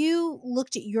 If you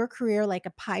looked at your career like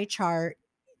a pie chart,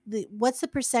 what's the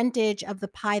percentage of the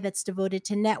pie that's devoted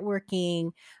to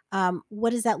networking?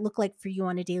 What does that look like for you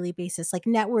on a daily basis? Like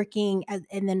networking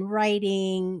and then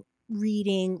writing,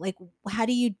 reading, like, how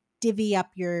do you divvy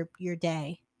up your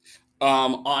day?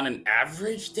 On an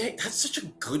average day, that's such a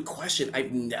good question.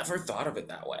 I've never thought of it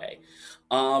that way.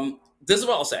 This is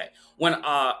what I'll say. When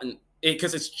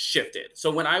because it's shifted. So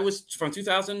when I was from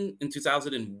 2000 and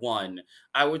 2001,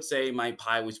 I would say my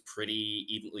pie was pretty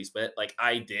evenly split. Like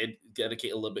I did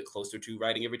dedicate a little bit closer to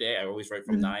writing every day. I always write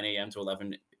from Mhm, 9 a.m. to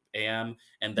 11 a.m.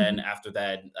 And then mhm. after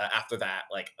that,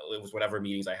 like it was whatever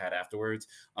meetings I had afterwards.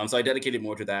 So I dedicated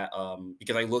more to that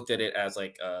because I looked at it as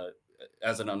like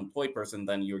as an unemployed person,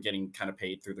 then you're getting kind of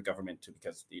paid through the government too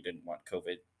because you didn't want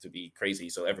COVID to be crazy.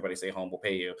 So everybody stay home, we'll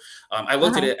pay you. I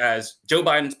looked at Uh-huh. it as Joe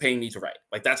Biden's paying me to write.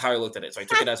 Like that's how I looked at it. So I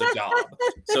took it as a job.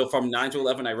 So from 9 to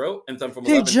 11, I wrote, and then from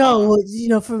 "Hey, 11 on,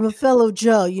 Joe, from a fellow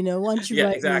Joe, why don't you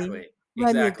yeah, exactly, write me a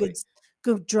exactly.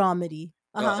 good dramedy?"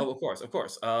 Uh-huh. Oh, of course,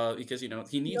 because he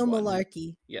needs No one.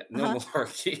 malarkey. Yeah, no Uh-huh.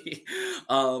 malarkey.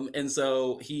 And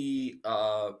so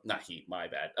not he, my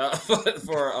bad. But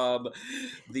for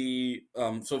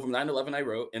so from 9 to 11 I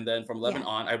wrote, and then from 11 Yeah.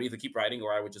 on I would either keep writing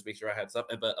or I would just make sure I had stuff.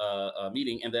 But a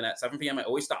meeting, and then at 7 p.m. I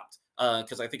always stopped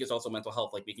because I think it's also mental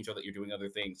health, like making sure that you're doing other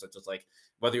things, such as like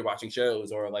whether you're watching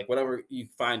shows or like whatever you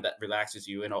find that relaxes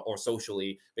you, and or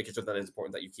socially making sure that it's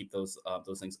important that you keep those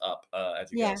things up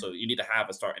as you go. Yeah. So you need to have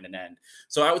a start and an end.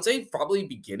 So I would say probably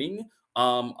beginning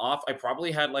off, I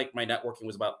probably had like my networking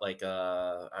was about like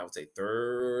I would say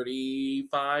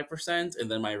 35%, and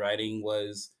then my writing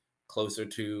was closer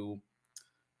to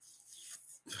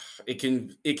it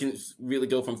can really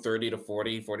go from 30 to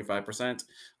 40, 45%.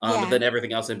 And Yeah. then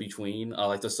everything else in between,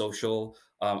 like the social.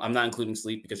 I'm not including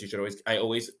sleep because you should I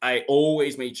always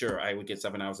made sure I would get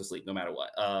 7 hours of sleep no matter what.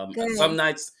 Good. Some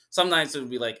nights it would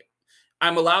be like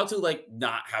I'm allowed to like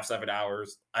not have 7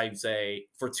 hours. I'd say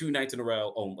for 2 nights in a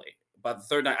row only. But the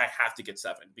third night I have to get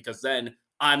seven because then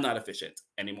I'm not efficient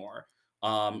anymore.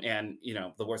 And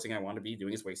the worst thing I want to be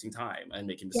doing is wasting time and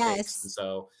making mistakes. And Yes.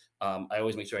 so I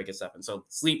always make sure I get seven. So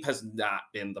sleep has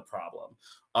not been the problem.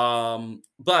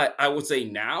 But I would say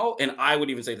now, and I would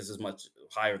even say this is much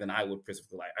higher than I would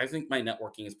physically like. I think my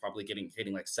networking is probably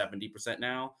hitting like 70%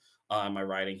 now. My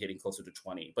writing hitting closer to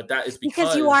 20. But that is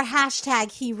Because you because are hashtag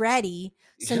he ready.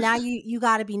 So now you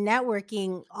gotta be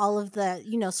networking all of the,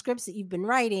 scripts that you've been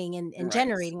writing and right,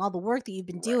 generating, all the work that you've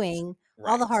been right, doing,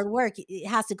 all the right. hard work, it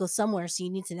has to go somewhere, so you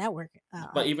need to network,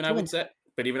 But even I doing would that. say,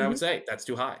 but even I would Mhm. say that's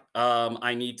too high.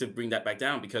 I need to bring that back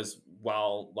down because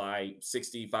while my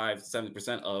 65 to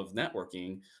 70% of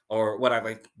networking, or what I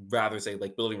like rather say,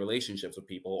 like building relationships with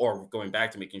people, or going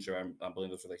back to making sure I'm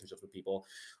building those relationships with people.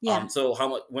 Yeah. So how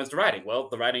much, when's the writing? Well,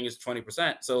 the writing is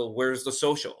 20%. So where's the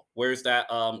social? Where's that?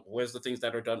 Where's the things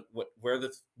that are done? Where are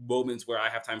the moments where I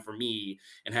have time for me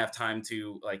and have time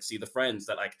to like see the friends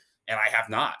that like, and I have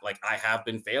not. Like, I have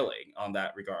been failing on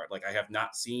that regard. Like, I have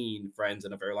not seen friends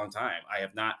in a very long time. I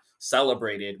have not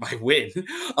celebrated my win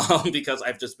because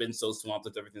I've just been so swamped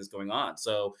with everything that's going on.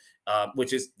 So,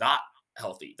 which is not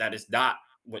healthy. That is not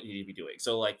what you need to be doing.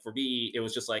 So, like, for me, it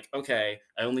was just like, okay,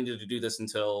 I only need to do this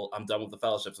until I'm done with the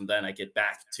fellowships. And then I get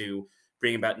back to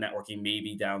bringing back networking,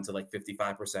 maybe down to like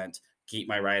 55%. Keep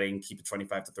my writing, keep it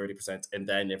 25 to 30%, and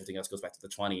then everything else goes back to the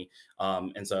 20.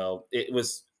 And so it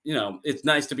was, it's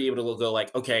nice to be able to go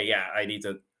like, okay, yeah, I need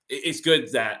to. It's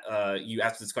good that you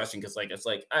asked this question because, like, it's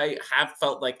like I have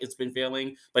felt like it's been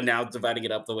failing, but now dividing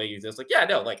it up the way you just like, yeah,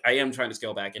 no, like I am trying to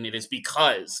scale back, and it is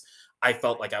because I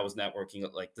felt like I was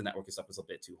networking, like the networking stuff was a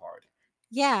bit too hard.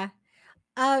 Yeah.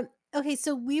 Okay,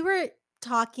 so we were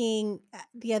talking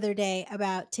the other day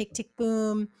about Tick Tick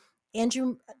Boom.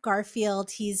 Andrew Garfield,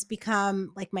 he's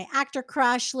become like my actor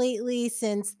crush lately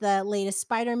since the latest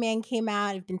Spider-Man came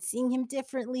out. I've been seeing him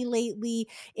differently lately.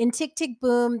 In Tick Tick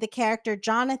Boom, the character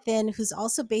Jonathan, who's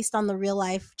also based on the real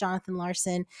life Jonathan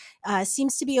Larson,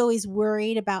 seems to be always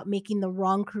worried about making the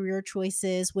wrong career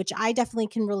choices, which I definitely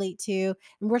can relate to.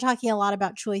 And we're talking a lot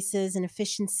about choices and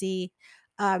efficiency.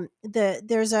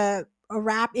 There's a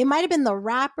rap, it might have been the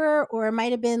rapper, or it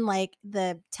might have been like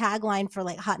the tagline for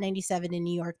like Hot 97 in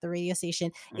New York, the radio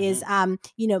station, is Hmm.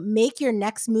 make your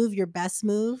next move your best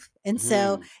move. And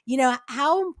so, Hmm.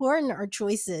 how important are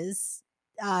choices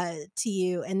to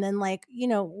you? And then, like,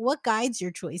 what guides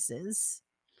your choices?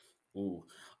 Ooh.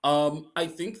 I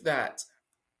think that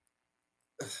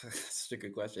such a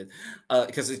good question.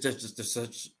 Because it's just there's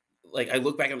such, like, I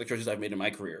look back at the choices I've made in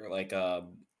my career. Like,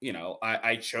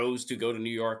 I chose to go to New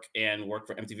York and work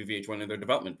for MTV VH1 in their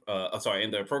development,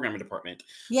 in their programming department,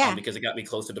 Yeah. because it got me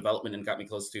close to development and got me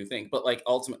close to things. But like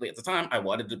ultimately at the time, I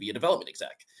wanted to be a development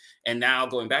exec. And now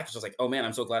going back, it's just like, oh man,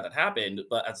 I'm so glad that happened.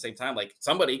 But at the same time, like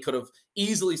somebody could have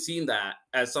easily seen that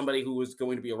as somebody who was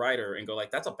going to be a writer and go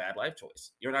like, that's a bad life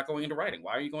choice. You're not going into writing.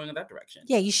 Why are you going in that direction?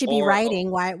 Yeah, you should be Or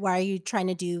writing. Why are you trying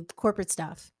to do corporate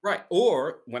stuff? right.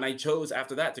 Or when I chose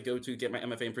after that to go to get my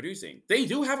MFA in producing, they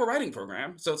do have a writing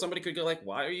program. So somebody could go like,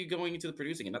 why are you going into the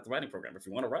producing and not the writing program if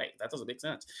you want to write? That doesn't make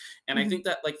sense. And I Mhm. think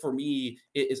that like for me,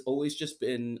 it has always just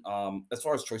been as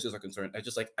far as choices are concerned,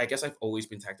 I guess I've always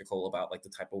been tactical about like the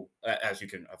type of as you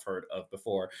can have heard of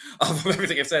before of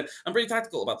everything I've said. I'm pretty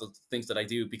tactical about the things that I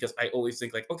do because I always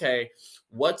think like, okay,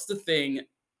 what's the thing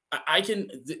I can,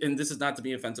 and this is not to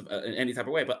be offensive in any type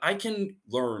of way, but I can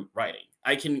learn writing.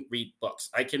 I can read books.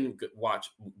 I can watch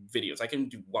videos. I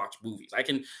can watch movies. I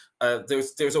can.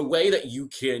 There's a way that you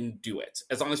can do it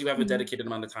as long as you have a Mhm. dedicated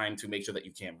amount of time to make sure that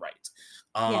you can write.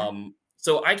 Yeah.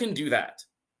 So I can do that.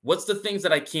 What's the things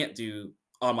that I can't do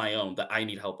on my own that I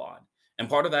need help on? And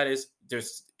part of that is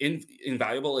there's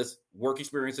invaluable is work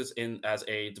experiences in as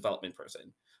a development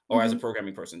person or as a Mhm.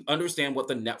 programming person. Understand what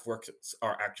the networks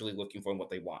are actually looking for and what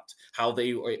they want, how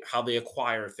they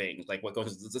acquire things, like what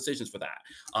goes into the decisions for that.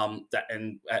 That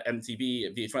and at MTV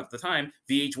at VH1 at the time,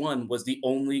 VH1 was the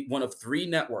only one of three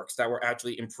networks that were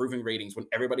actually improving ratings when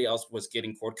everybody else was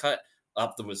getting cord cut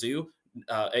up the wazoo.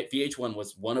 VH1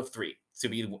 was one of three to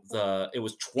be it was They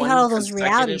had 20 all those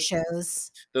reality consecutive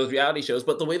shows. those reality shows,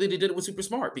 but the way they did it was super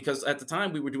smart because at the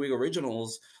time we were doing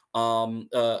originals,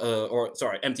 or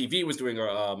sorry, MTV was doing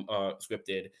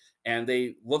scripted, and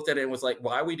they looked at it and was like,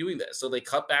 "Why are we doing this?" So they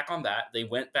cut back on that. They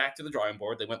went back to the drawing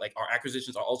board. They went like, "Our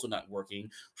acquisitions are also not working.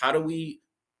 How do we?"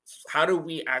 How do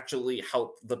we actually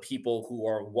help the people who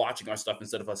are watching our stuff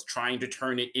instead of us trying to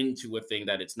turn it into a thing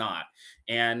that it's not?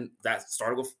 And that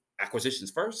started with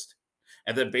acquisitions first,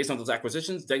 and then based on those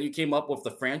acquisitions, then you came up with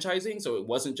the franchising. So it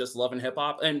wasn't just Love and Hip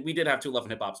Hop. And we did have two Love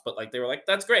and Hip Hops, but like they were like,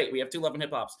 that's great. We have two Love and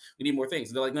Hip Hops. We need more things.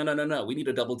 And they're like, no, no, no, no. We need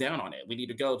to double down on it. We need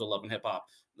to go to Love and Hip Hop,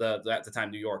 at the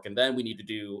time New York. And then we need to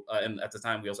do, and at the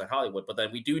time we also had Hollywood, but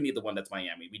then we do need the one that's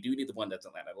Miami. We do need the one that's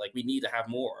Atlanta. Like we need to have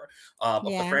more of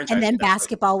the Yeah. And franchising then that's like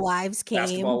Basketball Wives came.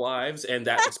 Basketball Wives, and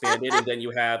that expanded, and then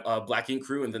you have Black Ink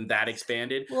Crew, and then that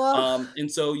expanded. Well,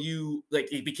 And so you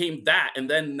like it became that, and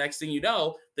then next thing you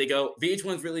know, they go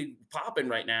VH1's really popping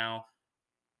right now.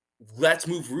 Let's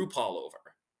move RuPaul over,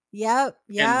 yep,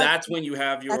 and yep. that's when you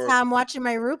have That's your how I'm watching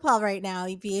my RuPaul right now,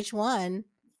 VH1.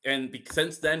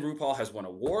 since then, RuPaul has won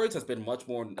awards, has been much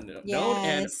more known,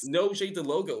 and Yes. no shade to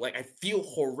Logo. Like, I feel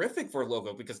horrific for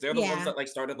Logo because they're the ones Yeah. that like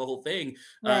started the whole thing,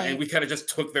 and Right. we kind of just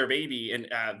took their baby. And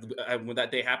when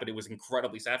that day happened, it was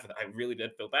incredibly sad for them. I really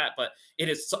did feel bad, but it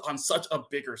is on such a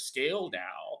bigger scale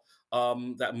now,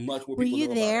 that much more Were people you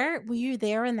know about it. there? Were you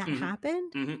there when that Mhm.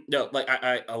 happened? No, like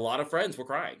I a lot of friends were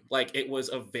crying. Like it was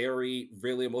a very,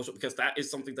 really emotional because that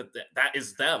is something that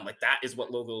is them. Like that is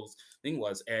what Logo's thing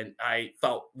was. And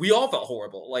we all felt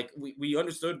horrible. Like we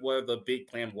understood where the big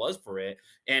plan was for it,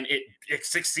 and it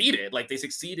succeeded. Like they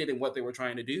succeeded in what they were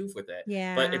trying to do with it.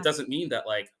 But it Yeah. doesn't mean that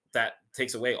like that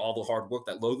takes away all the hard work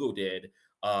that Logo did,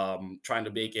 trying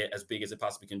to make it as big as it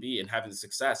possibly can be and having the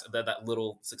success. And then that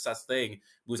little success thing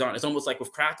moves on. It's almost like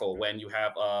with Crackle when you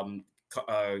have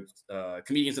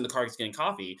comedians in the car getting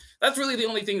coffee. That's really the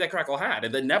only thing that Crackle had.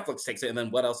 And then Netflix takes it, and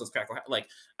then what else does Crackle have? Like,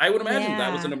 I would imagine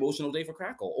that was an Yeah. emotional day for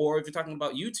Crackle. Or if you're talking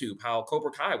about YouTube, how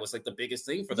Cobra Kai was like the biggest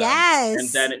thing for them, and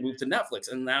then Yes. it moved to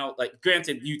Netflix. And now, like,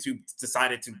 granted, YouTube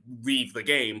decided to leave the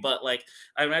game, but like,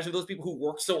 I imagine those people who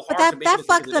worked so But hard to make it that as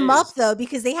big as fucked it them up is. though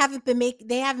because they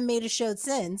haven't made a show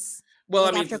since, Well, I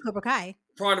like mean, after Cobra Kai.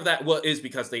 part of that is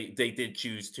because they did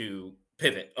choose to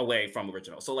pivot away from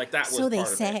original. So like that was So they part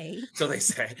of it. say. So they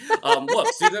say, look,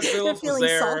 Susan They're Phillips was feeling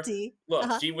there. salty. Look,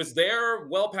 Uh-huh. she was there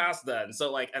well past then.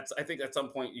 So like I think at some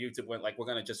point YouTube went like we're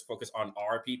gonna just focus on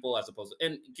our people as opposed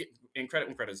to and credit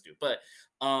when credit's due. But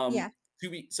Yeah.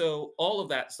 so all of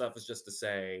that stuff is just to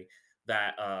say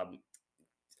that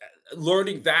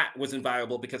learning that was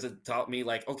invaluable because it taught me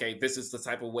like okay this is the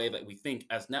type of way that we think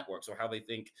as networks or how they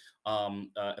think in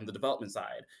the development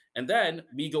side. And then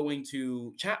me going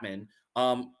to Chapman,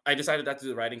 I decided not to do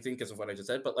the writing thing because of what I just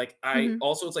said, but like I Mhm.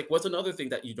 also it's like what's another thing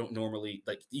that you don't normally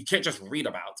like you can't just read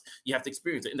about, you have to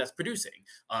experience it, and that's producing.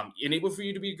 In able for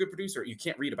you to be a good producer you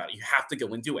can't read about it, you have to go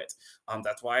and do it.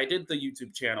 That's why I did the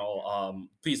YouTube channel.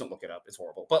 Please don't look it up, it's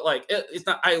horrible, but like it's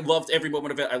not, I loved every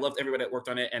moment of it, I loved everybody that worked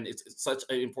on it, and it's such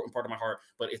an important part of my heart,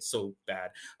 but it's so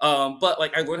bad. But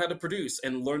like I learned how to produce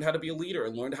and learned how to be a leader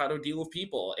and learned how to deal with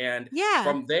people, and Yeah.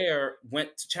 from there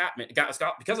went to Chapman, got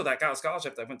a because of that got a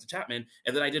scholarship that went to Chapman,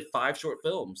 and then I did 5 short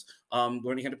films,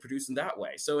 learning how to produce in that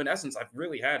way. So in essence I've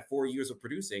really had 4 years of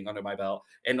producing under my belt,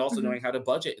 and also Mhm. knowing how to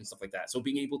budget and stuff like that. So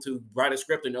being able to write a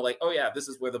script and know like, oh yeah, this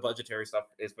is where the budgetary stuff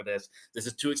is for this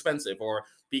is too expensive, or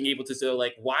being able to say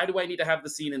like, why do I need to have the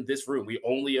scene in this room, we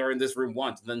only are in this room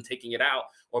once, and then taking it out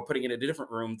or putting it in a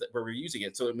different room where we're using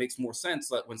it, so it makes more sense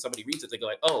that when somebody reads it they go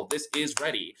like, oh, this is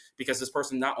ready because this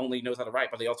person not only knows how to write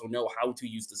but they also know how to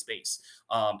use the space,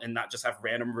 and not just have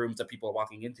random rooms that people are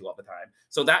walking into all the time.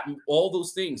 So that all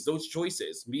those things, those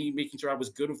choices, me making sure I was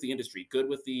good with the industry, good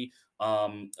with the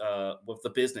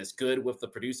business, good with the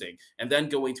producing, and then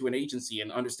going to an agency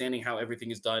and understanding how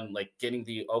everything is done, like getting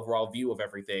the overall view of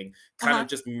everything, kind Uh-huh. of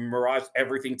just mirage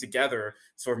everything together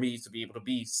for me to be able to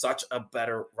be such a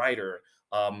better writer.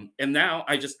 And now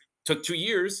I just took 2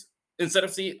 years instead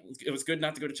of see it was good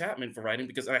not to go to Chapman for writing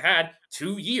because I had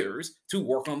 2 years to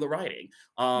work on the writing.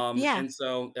 Yeah. And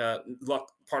so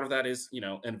luck, part of that is,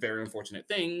 a very unfortunate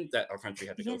thing that our country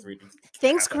had to Yeah. go through to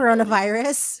Thanks, have that ability.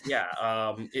 coronavirus.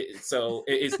 Yeah, so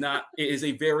it is not. It is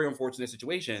a very unfortunate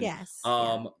situation. Yes.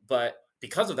 Yeah. But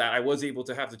because of that, I was able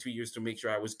to have the 2 years to make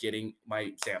sure I was getting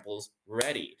my samples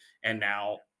ready, and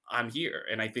now I'm here.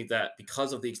 And I think that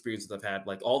because of the experiences I've had,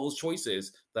 like all those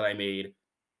choices that I made,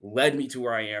 led me to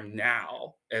where I am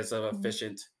now as an Mhm.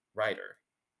 efficient writer.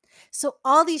 So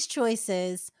all these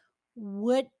choices,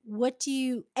 what do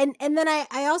you and then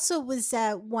I also was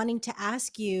wanting to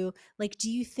ask you, like, do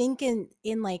you think in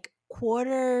like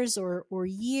quarters or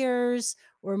years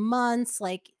or months,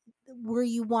 like where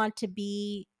you want to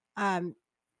be um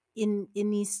in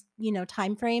these,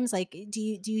 time frames? Like do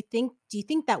you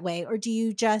think that way, or do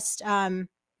you just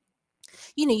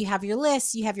you have your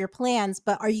lists, you have your plans,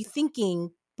 but are you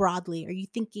thinking broadly? Are you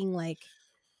thinking like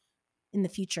in the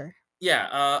future?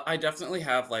 Yeah, I definitely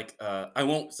have like I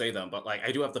won't say them, but like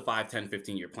I do have the 5, 10,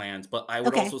 15 year plans, but I would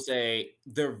Okay. also say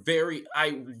they're very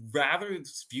I rather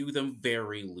view them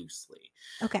very loosely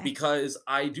Okay. because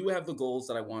I do have the goals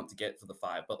that I want to get for the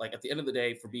 5, but like at the end of the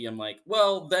day for me I'm like,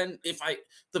 well, then if I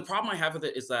the problem I have with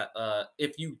it is that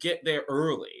if you get there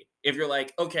early, if you're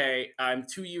like, okay, I'm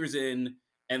 2 years in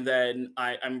and then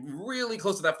I'm really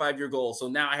close to that 5-year goal, so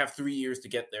now I have 3 years to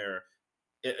get there,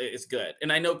 it's good.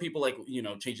 And I know people like,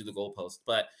 changing the goalpost,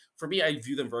 but for me, I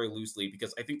view them very loosely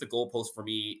because I think the goalpost for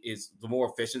me is the more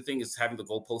efficient thing is having the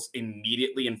goalpost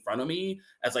immediately in front of me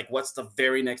as like, what's the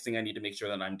very next thing I need to make sure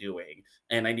that I'm doing?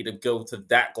 And I need to go to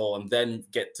that goal and then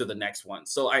get to the next one.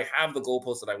 So I have the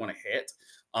goalpost that I want to hit.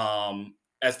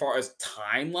 As far as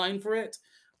timeline for it,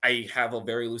 I have a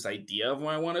very loose idea of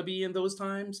where I want to be in those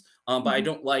times. But I Mhm.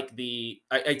 don't like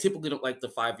I typically don't like the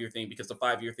 5 year thing, because the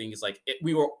 5 year thing is like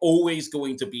we were always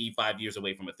going to be 5 years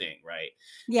away from a thing, right?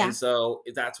 And Yeah. so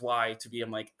that's why to me,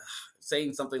 I'm like,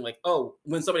 saying something like, oh,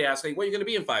 when somebody asks me, what are you going to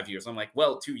be in 5 years? I'm like,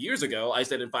 well, 2 years ago, I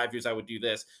said in 5 years I would do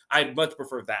this. I'd much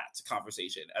prefer that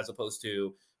conversation as opposed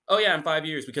to, oh, yeah, in 5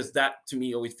 years, because that to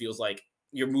me always feels like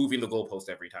you're moving the goalpost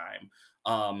every time.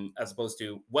 As opposed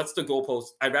to, what's the goalpost?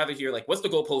 I'd rather hear like, what's the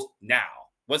goalpost now?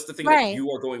 What's the thing that Right.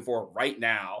 you are going for right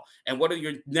now? And what are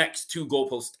your next two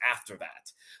goalposts after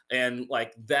that? And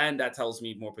like, then that tells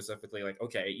me more specifically, like,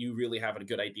 okay, you really have a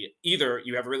good idea. Either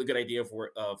you have a really good idea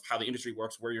of how the industry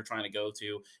works, where you're trying to go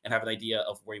to, and have an idea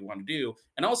of where you want to do.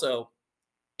 And also,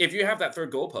 if you have that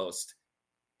third goalpost,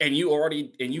 and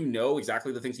you know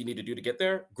exactly the things you need to do to get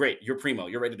there, great, you're primo,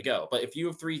 you're ready to go. But if you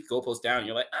have three goalposts down,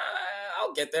 you're like,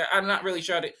 I'll get there, I'm not really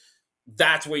sure how to.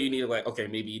 That's where you need to, like, okay,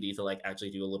 maybe you need to like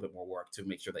actually do a little bit more work to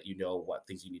make sure that you know what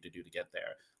things you need to do to get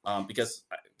there. Because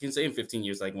I can say in 15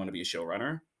 years, like, want to be a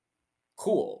showrunner,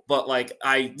 cool, but like,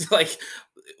 I like,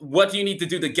 what do you need to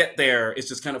do to get there? It's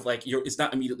just kind of like, it's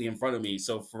not immediately in front of me.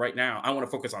 So for right now, I want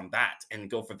to focus on that and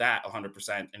go for that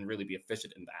 100% and really be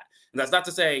efficient in that. And that's not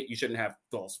to say you shouldn't have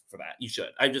goals for that. You should.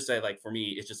 I just say, like, for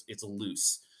me, it's a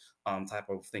loose type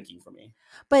of thinking for me.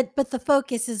 But the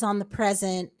focus is on the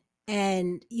present,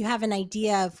 and you have an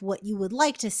idea of what you would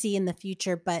like to see in the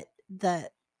future, but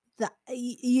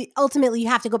ultimately you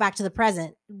have to go back to the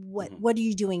present. Hmm. What are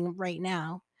you doing right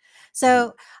now? Hmm.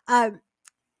 So,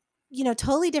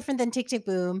 totally different than Tick Tick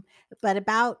Boom, but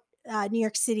about New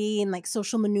York City and like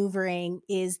social maneuvering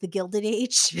is The Gilded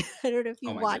Age. I don't know if Oh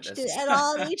you my watched it goodness. at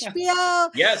all on HBO.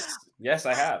 Yes,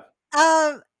 I have.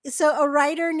 So a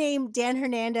writer named Dan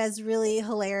Hernandez, really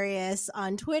hilarious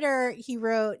on Twitter, he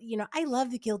wrote, I love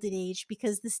The Gilded Age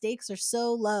because the stakes are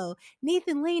so low.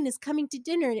 Nathan Lane is coming to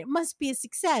dinner and it must be a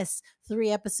success. 3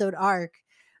 episode arc.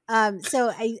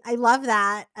 So I love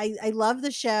that. I love the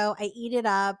show. I eat it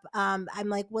up. I'm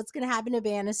like, what's going to happen to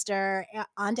Bannister?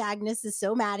 Aunt Agnes is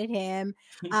so mad at him.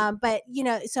 But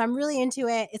so I'm really into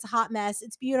it. It's a hot mess.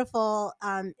 It's beautiful.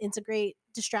 It's a great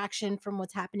distraction from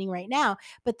what's happening right now.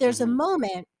 But there's a Hmm.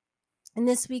 moment in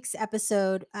this week's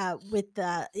episode with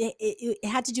it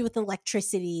had to do with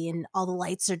electricity, and all the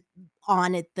lights are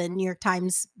on at the New York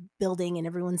Times building and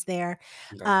everyone's there.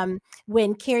 Okay. um,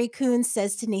 when Carrie Coon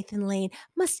says to Nathan Lane,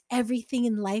 must everything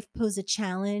in life pose a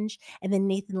challenge? And then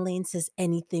Nathan Lane says,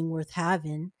 anything worth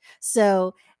having.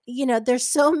 So there's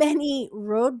so many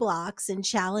roadblocks and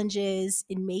challenges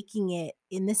in making it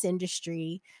in this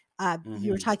industry.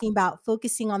 You were Hmm. talking about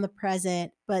focusing on the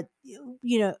present, but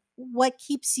what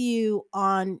keeps you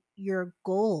on your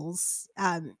goals?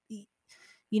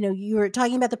 You were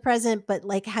talking about the present, but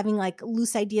like having like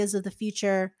loose ideas of the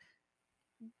future.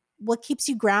 What keeps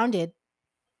you grounded?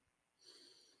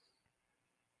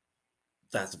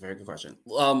 That's a very good question.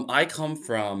 I come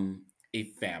from a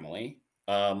family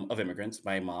of immigrants.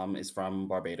 My mom is from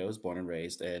Barbados, born and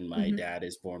raised, and my Hmm. dad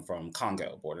is born from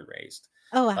Congo, born and raised.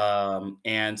 Oh, wow.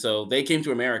 And so they came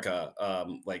to America.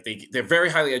 Like, they're very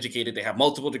highly educated. They have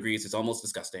multiple degrees. It's almost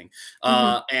disgusting.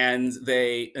 Hmm. And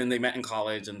they met in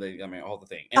college, and I mean, all the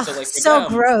thing. And so, Oh, like, for so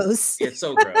them, gross. it's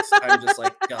so gross. I'm just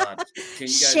like, God, can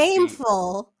you guys be?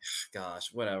 Shameful.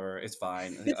 Gosh, whatever. It's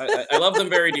fine. I love them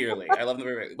very dearly. I love them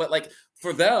very, but like,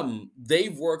 for them,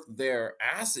 they've worked their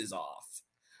asses off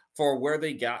for where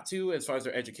they got to as far as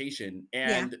their education,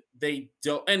 Yeah. and they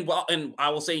don't. And I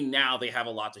will say now they have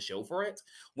a lot to show for it.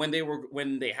 When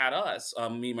they had us,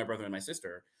 me, my brother, and my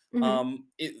sister. Hmm.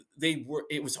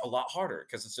 It was a lot harder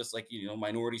because it's just like,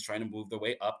 minorities trying to move their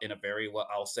way up in a very, what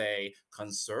I'll say,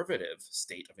 conservative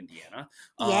state of Indiana.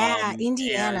 Yeah, And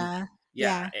Indiana.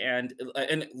 yeah, Yeah.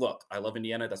 and look, I love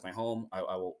Indiana. That's my home. I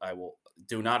will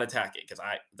do not attack it, because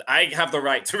I have the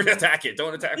right to attack it.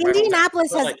 Don't attack my hometown.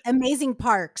 Indianapolis But has like, amazing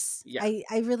parks. yeah.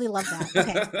 I really love that.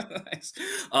 Okay. Thanks.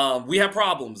 We have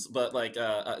problems, but like,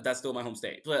 that's still my home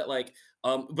state. But like,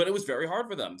 but it was very hard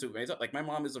for them to raise up. Like, my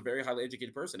mom is a very highly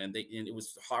educated person, and it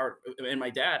was hard. And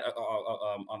my dad,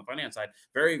 on the finance side,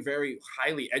 very, very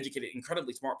highly educated,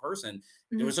 incredibly smart person.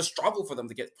 It Mhm. was a struggle for them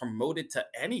to get promoted to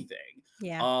anything,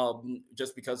 Yeah.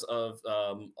 just because of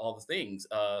all the things.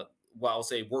 Well, I'll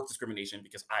say work discrimination,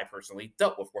 because I personally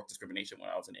dealt with work discrimination when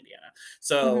I was in Indiana. Mhm.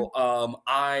 So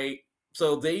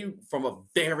so they, from a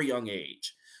very young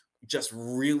age, just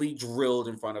really drilled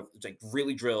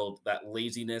that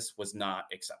laziness was not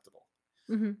acceptable.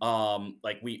 Mhm.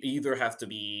 Like, we either have to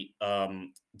be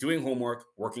doing homework,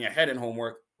 working ahead in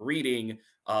homework, reading,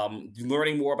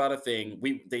 learning more about a thing.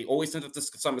 They always sent us to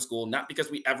summer school, not because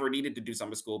we ever needed to do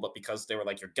summer school, but because they were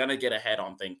like, you're gonna get ahead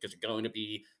on things because you're going to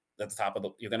be at the top of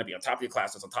you're going to be on top of your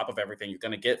classes, on top of everything. You're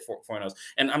going to get 4.0s.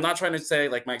 And I'm not trying to say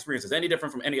like my experience is any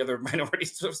different from any other minority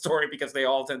story because they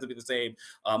all tend to be the same.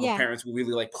 With parents who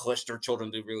really like push their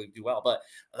children to really do well. But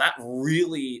that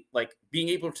really like being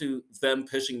able to them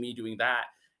pushing me doing that.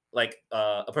 Like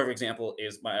a perfect example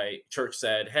is my church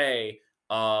said, hey,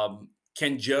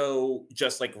 can Joe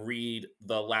just like read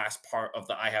the last part of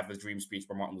the I Have a Dream speech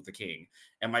from Martin Luther King?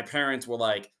 And my parents were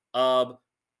like,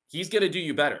 he's going to do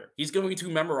you better. He's going to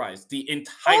memorize the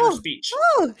entire speech.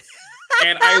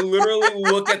 And I literally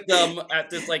look at them at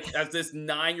this, like, as this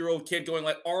 9-year-old kid going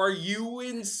like, are you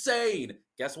insane?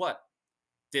 Guess what?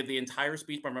 Did the entire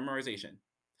speech by memorization.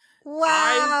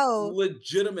 Wow. I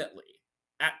legitimately,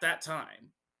 at that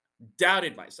time,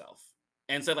 doubted myself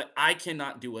and said, like, I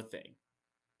cannot do a thing.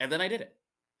 And then I did it.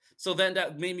 So then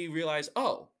that made me realize,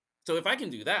 oh, so if I can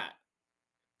do that,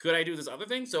 could I do this other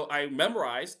thing? So I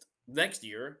memorized next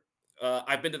year.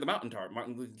 I've been to the Mountain Tarp,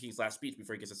 Martin Luther King's last speech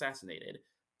before he gets assassinated.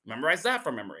 Memorized that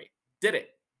from memory. Did it.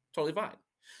 Totally fine.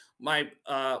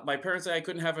 My parents said I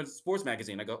couldn't have a sports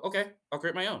magazine. I go, okay, I'll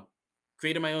create my own.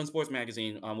 Created my own sports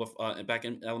magazine back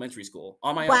in elementary school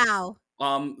on my own. Wow.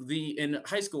 In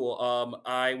high school,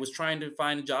 I was trying to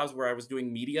find jobs where I was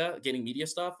doing media, getting media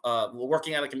stuff,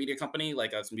 working at like a media company,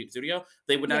 like a media studio.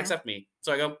 They would not accept me.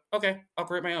 So I go, okay, I'll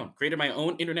create my own. Created my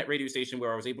own internet radio station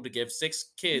where I was able to give 6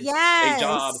 kids a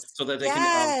job so that they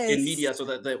can, in media, so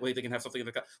that way they can have something in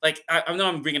the, like, I know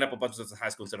I'm bringing up a bunch of this in high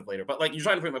school instead of later, but like, you're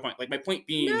trying to prove my point. Like my point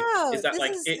being is that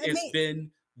like, it's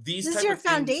been these this type is your of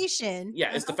things, foundation.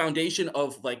 Yeah, it's the foundation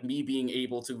of like me being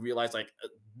able to realize like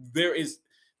there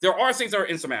are things that are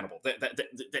insurmountable.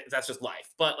 That's just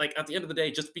life. But like at the end of the day,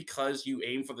 just because you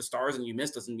aim for the stars and you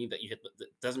miss doesn't mean that you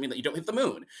don't hit the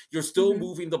moon. You're still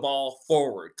moving the ball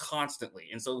forward constantly.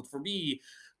 And so for me,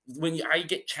 when I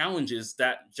get challenges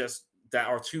that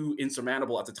are too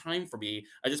insurmountable at the time for me,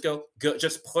 I just go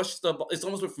just push the ball. It's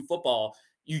almost like from football.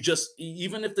 You just,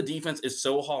 even if the defense is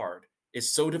so hard, it's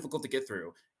so difficult to get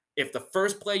through. If the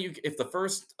first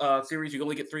series you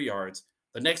only get 3 yards,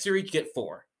 the next series you get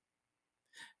 4.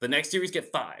 The next series get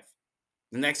 5.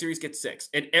 The next series get 6.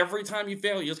 And every time you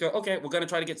fail, you just go, okay, we're going to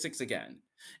try to get 6 again.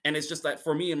 And it's just that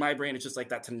for me in my brain, it's just like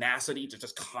that tenacity to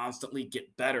just constantly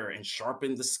get better and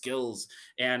sharpen the skills.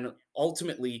 And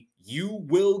ultimately, you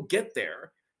will get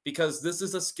there because this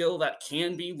is a skill that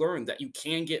can be learned, that you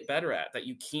can get better at, that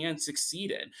you can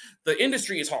succeed in. The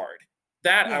industry is hard.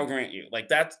 That I'll grant you. Like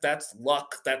that's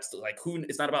luck. That's like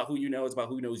it's not about who you know, it's about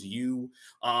who knows you.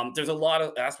 There's a lot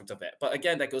of aspects of it. But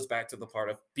again, that goes back to the part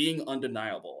of being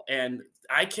undeniable. And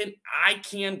I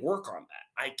can work on that.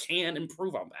 I can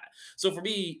improve on that. So for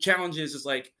me, challenges is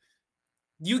like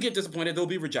you get disappointed, there'll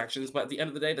be rejections, but at the end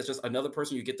of the day, that's just another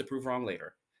person you get to prove wrong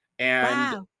later.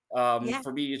 And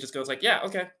for me, it just goes like, yeah,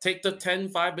 okay, take the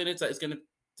 5 minutes that it's gonna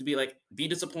to be like be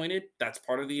disappointed. That's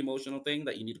part of the emotional thing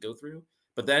that you need to go through.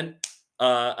 But then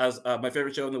my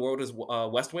favorite show in the world is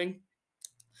West Wing.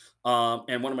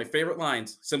 And one of my favorite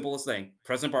lines, simplest thing,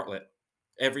 President Bartlett,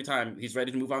 every time he's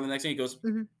ready to move on to the next thing, he goes,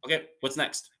 okay, what's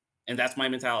next? And that's my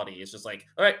mentality. It's just like,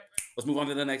 all right, let's move on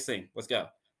to the next thing. Let's go.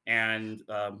 And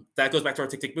that goes back to our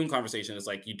tick, tick, boom conversation. It's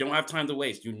like, you don't have time to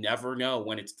waste. You never know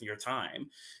when it's your time.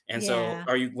 And so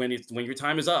when your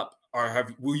time is up,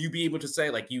 will you be able to say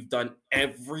like, you've done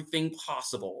everything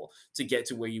possible to get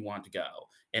to where you want to go?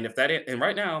 And and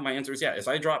right now my answer is yes. If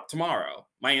I drop tomorrow,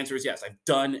 my answer is yes. I've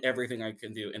done everything I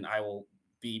can do and I will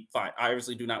be fine. I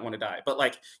obviously do not want to die, but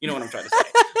like, you know what I'm trying to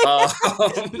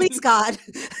say. Please God.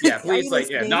 Yeah, please, like,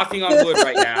 yeah, knocking on wood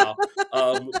right now.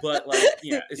 But like,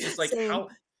 yeah, it's just like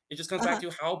it just comes back to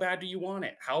how bad do you want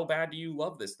it? How bad do you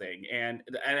love this thing? And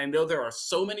I know there are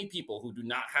so many people who do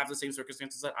not have the same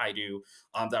circumstances that I do,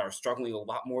 that are struggling a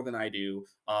lot more than I do.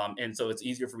 And so it's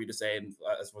easier for me to say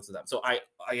as opposed to them. So I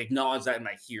acknowledge that and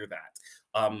I hear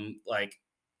that. Like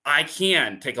I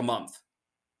can take a month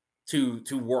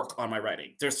to work on my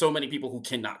writing. There's so many people who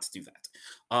cannot do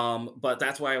that. But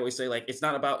that's why I always say, like, it's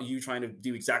not about you trying to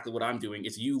do exactly what I'm doing.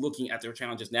 It's you looking at their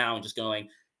challenges now and just going,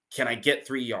 can I get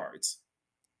 3 yards?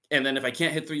 And then if I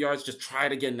can't hit 3 yards, just try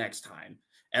it again next time.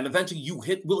 And eventually you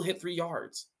will hit 3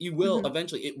 yards. You will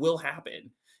eventually, it will happen.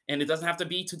 And it doesn't have to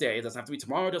be today. It doesn't have to be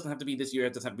tomorrow. It doesn't have to be this year.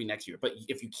 It doesn't have to be next year. But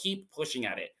if you keep pushing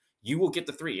at it, you will get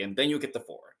the 3 and then you'll get the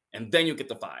 4 and then you'll get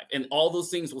the 5. And all those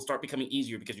things will start becoming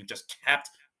easier because you just kept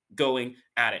going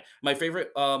at it. My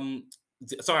favorite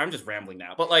sorry, I'm just rambling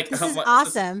now. But like, This is this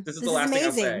awesome. this is the This is last thing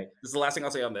I'll say. amazing. This is the last thing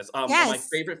I'll say on this. But my Yes.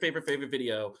 favorite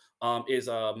video is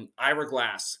Ira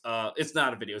Glass. It's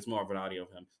not a video; it's more of an audio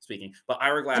of him speaking. But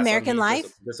Ira Glass, American he does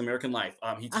Life. this American Life.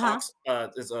 He Uh-huh. talks.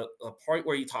 There's a point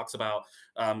where he talks about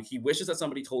he wishes that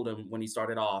somebody told him when he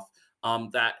started off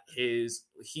that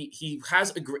he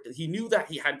has he knew that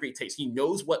he had great taste. He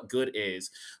knows what good is,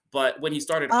 but when he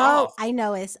started Oh, off, I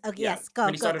know is. Okay, yeah, yes. when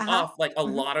Go, he go. started Uh-huh. off, like a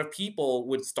Mhm. lot of people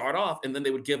would start off and then they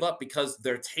would give up because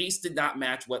their taste did not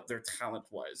match what their talent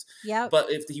was. Yep.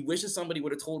 But if he wishes somebody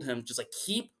would have told him, just like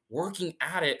keep working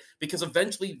at it because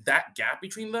eventually that gap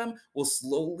between them will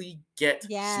slowly get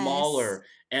Yes. smaller.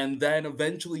 And then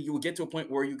eventually you will get to a point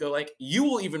where you go like, you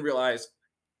will even realize,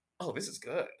 oh, this is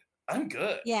good. I'm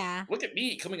good. Yeah. Look at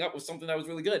me coming up with something that was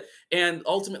really good. And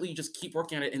ultimately, you just keep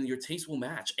working at it and your taste will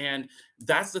match. And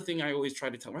that's the thing I always try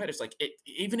to tell writers like,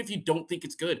 even if you don't think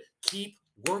it's good, keep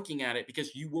working at it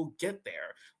because you will get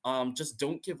there. Just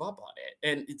don't give up on it.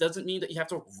 And it doesn't mean that you have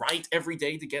to write every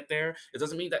day to get there. It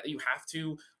doesn't mean that you have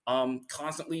to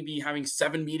constantly be having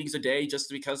 7 meetings a day just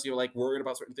because you're like worried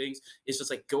about certain things. It's just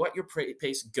like go at your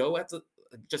pace, go at the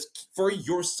just for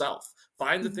yourself.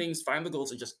 Find the Mhm. things, find the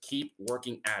goals, and just keep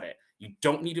working at it. You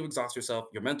don't need to exhaust yourself.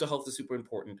 Your mental health is super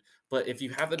important, but if you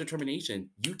have the determination,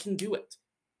 you can do it.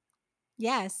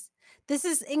 Yes. This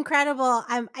is incredible.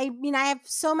 I mean, I have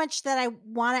so much that I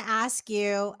want to ask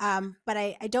you, but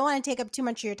I don't want to take up too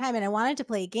much of your time. And I wanted to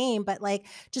play a game, but like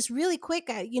just really quick,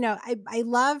 I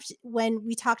loved when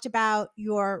we talked about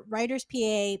your writer's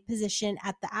PA position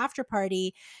at the after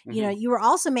party. Mhm. You were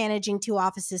also managing two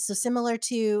offices, so similar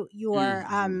to your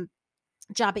Mhm.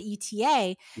 job at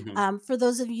UTA. Mhm. For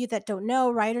those of you that don't know,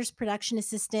 writer's production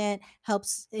assistant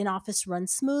helps an office run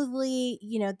smoothly.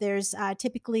 There's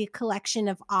typically a collection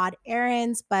of odd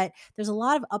errands, but there's a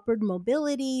lot of upward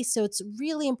mobility. So it's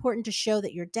really important to show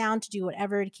that you're down to do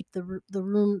whatever to keep the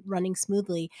room running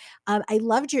smoothly. I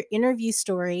loved your interview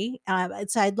story.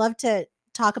 So I'd love to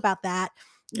talk about that.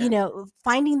 Yeah.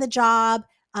 Finding the job,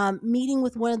 meeting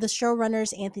with one of the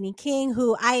showrunners, Anthony King,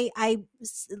 who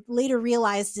later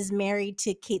realized is married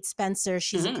to Kate Spencer.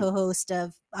 She's a Mhm. co-host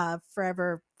of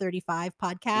Forever 35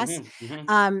 podcast. Mhm.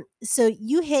 Mhm. So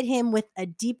you hit him with a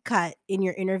deep cut in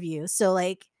your interview. So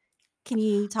like, can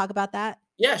you talk about that?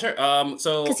 Yeah, sure. Because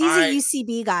So he's a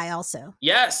UCB guy also.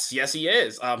 yes, yes, he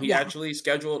is. He Yeah. actually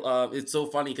scheduled. It's so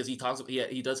funny because he talks.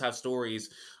 He does have stories.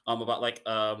 About like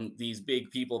these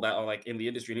big people that are like in the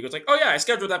industry, and he goes like, "Oh yeah, I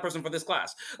scheduled that person for this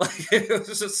class." Like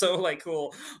it's just so like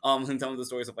cool. And telling the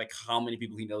stories of like how many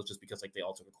people he knows just because like they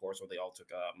all took a course or they all took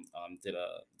did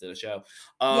a show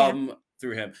Yeah.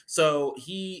 through him. So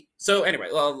anyway,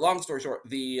 long story short,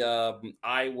 the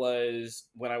I was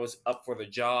when I was up for the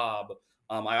job.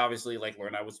 I obviously like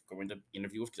learned I was going to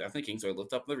interview with Anthony King, so I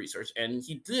looked up the research, and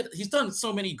he's done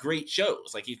so many great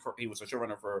shows. Like he was a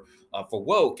showrunner for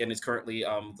Woke, and is currently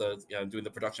doing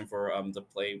the production for the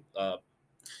play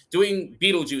doing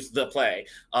Beetlejuice the play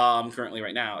currently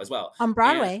right now as well, On and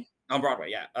Broadway. on Broadway,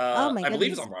 yeah. Oh my I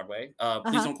believe it's goodness. on Broadway. Please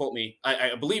Uh-huh. don't quote me.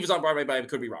 I believe it's on Broadway, but I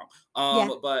could be wrong. Yeah.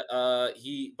 But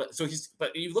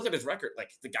you look at his record,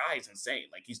 like the guy is insane.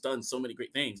 Like he's done so many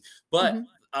great things. But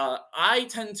Hmm. I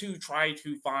tend to try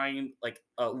to find like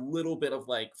a little bit of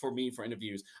like for me for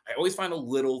interviews. I always find a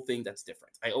little thing that's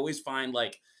different. I always find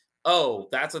like, oh,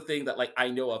 that's a thing that like I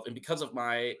know of, and because of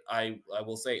my I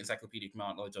will say encyclopedic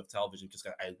amount of knowledge of television, because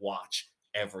I watch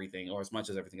everything or as much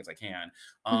as everything as I can.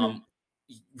 Hmm. Um,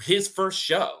 his first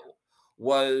show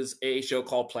was a show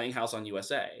called Playing House on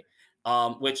USA.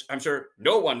 Which I'm sure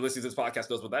no one listening to this podcast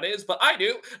knows what that is, but I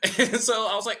do. And so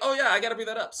I was like, oh yeah, I gotta bring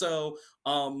that up. So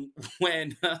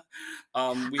when we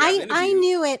had the I interview,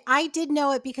 knew it. I did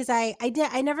know it because I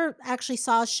never actually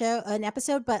saw an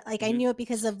episode, but like I mhm, knew it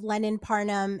because of Lennon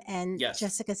Parnham and yes,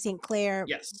 Jessica St. Clair,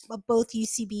 yes, both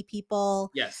UCB people.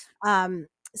 yes. Um,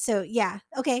 so yeah,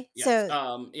 okay. Yes.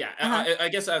 So Yeah. uh-huh. I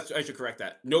guess I should correct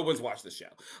that. No one's watched this show.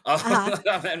 Uh-huh.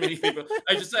 Not that many people.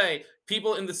 I should say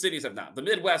people in the cities have not. The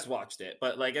Midwest watched it,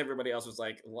 but like everybody else was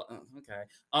like, okay.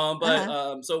 But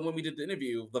Uh-huh. so when we did the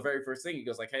interview, the very first thing he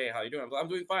goes like, "Hey, how you doing?" I'm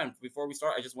doing fine. Before we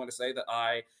start, I just want to say that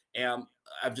am.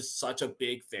 I'm just such a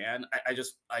big fan.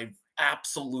 I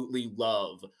absolutely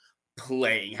love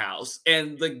Playing House,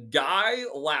 and the guy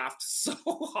laughed so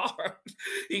hard.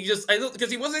 I know because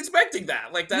he wasn't expecting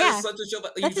that. Like that is Yeah. such a show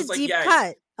that he was That's a just like, deep yeah,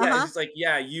 cut. Yeah, it's Uh-huh. just like,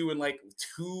 yeah, you and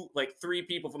three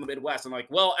people from the Midwest. I'm like,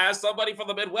 well, as somebody from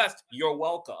the Midwest, you're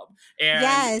welcome. And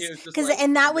Yes, it was just because like,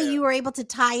 and that way yeah. you were able to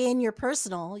tie in your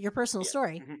personal Yeah.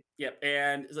 story. Yep.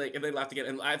 And it's like, and they laughed again.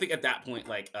 And I think at that point,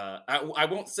 I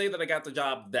won't say that I got the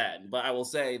job then, but I will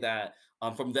say that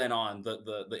from then on,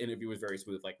 the interview was very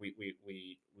smooth. Like we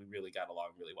really got along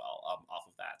really well off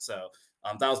of that. So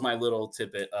that was my little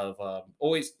tidbit of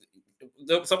always.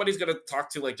 Somebody's gonna talk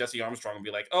to like Jesse Armstrong and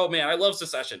be like, "Oh man, I love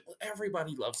Secession." Well,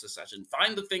 everybody loves Secession.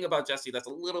 Find the thing about Jesse that's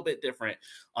a little bit different.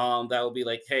 That will be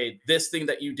like, "Hey, this thing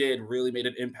that you did really made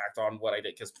an impact on what I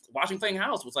did." Because watching Playing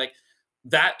House was like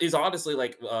that is honestly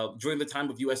like during the time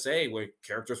of USA where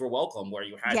characters were welcome, where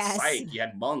you had Yes. Psych, you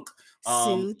had Monk, you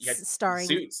had Suits starring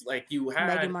Suits, like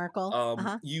Meghan Markle.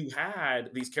 Uh-huh. you had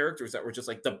these characters that were just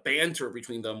like the banter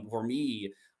between them for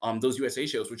me. Those USA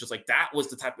shows, which is like that was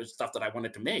the type of stuff that I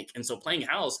wanted to make, and so Playing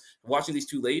House, watching these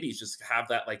two ladies just have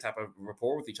that like type of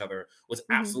rapport with each other was Mhm.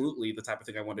 absolutely the type of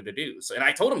thing I wanted to do. So, and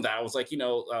I told them that I was like,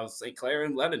 St. Clair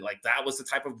and Lennon, like that was the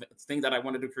type of thing that I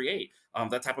wanted to create.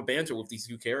 That type of banter with these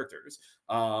two characters.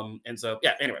 And so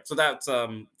yeah, anyway, so that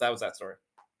was that story.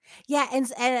 Yeah, and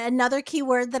another key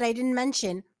word that I didn't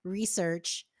mention,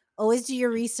 research. Always do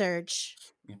your research.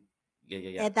 Yeah, yeah,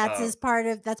 yeah, And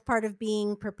yeah. that's part of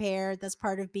being prepared. That's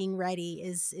part of being ready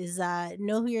is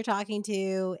know who you're talking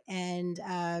to and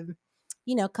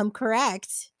come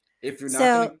correct. If you're not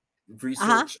going So, to uh-huh.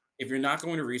 research, if you're not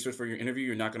going to research for your interview,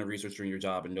 you're not going to research during your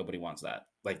job, and nobody wants that.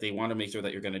 Like they want to make sure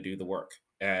that you're going to do the work,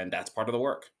 and that's part of the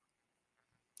work.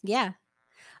 Yeah.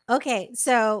 Okay,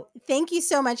 so thank you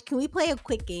so much. Can we play a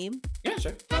quick game? Yeah,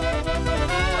 sure.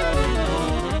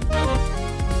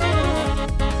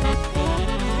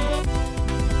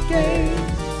 Games.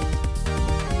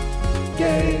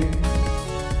 Games.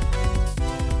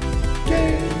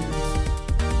 Games.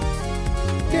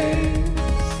 Games.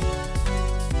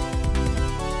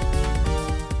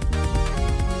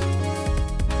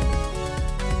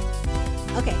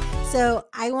 Okay, so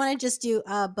I want to just do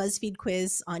a BuzzFeed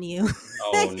quiz on you.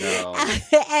 Oh no.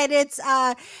 And it's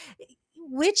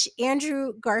which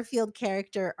Andrew Garfield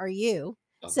character are you?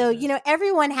 Oh So, goodness.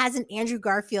 everyone has an Andrew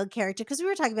Garfield character because we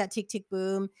were talking about Tick Tick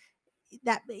Boom.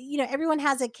 That everyone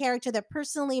has a character that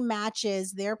personally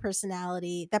matches their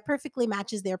personality, that perfectly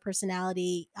matches their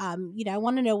personality. I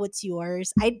want to know what's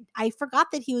yours. I forgot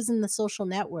that he was in The Social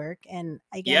Network, and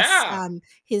I guess Yeah.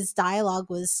 his dialogue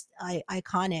was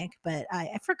iconic, but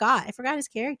I forgot his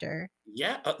character.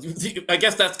 Yeah. I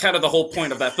guess that's kind of the whole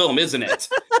point of that film, isn't it?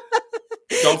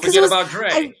 Don't Because it forget was about I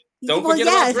Dre. Don't well, forget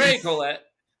about yeah. Dre, Colette.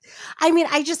 I mean,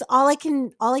 I just all I can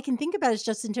think about is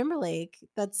Justin Timberlake.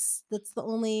 That's the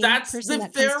only That's person the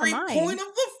that comes to very point mind. of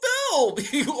the film.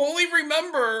 You only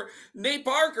remember Nate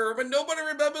Parker, but nobody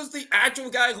remembers the actual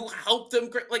guy who helped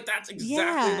him. Like that's exactly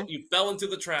Yeah. you fell into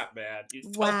the trap, man. You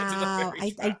fell into the Wow. very I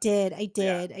trap. did. I Yeah.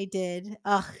 did. I did.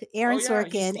 Ugh, Oh Aaron yeah. He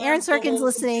Sorkin. Aaron slams the Sorkin's whole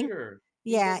listening. computer.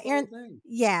 He Yeah, does the whole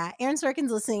thing. Aaron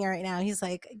Sorkin's listening right now. He's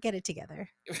like, get it together.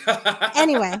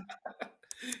 Anyway,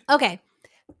 okay.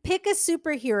 Pick a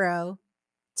superhero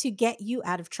to get you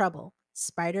out of trouble.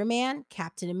 Spider-Man,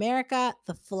 Captain America,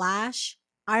 The Flash,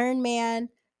 Iron Man,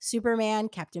 Superman,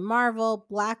 Captain Marvel,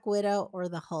 Black Widow, or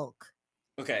the Hulk.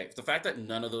 Okay, the fact that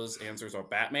none of those answers are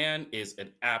Batman is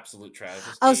an absolute Oh,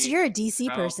 so travesty. you're a DC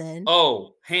How? person.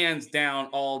 Oh, hands down,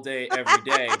 all day, every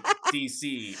day,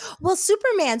 DC. Well,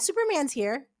 Superman's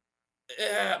here.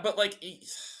 Yeah, but like,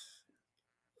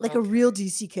 Like a okay. real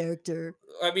DC character.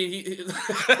 I mean,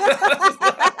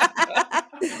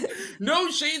 no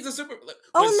shades of Super.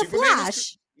 Oh, When and The Superman was,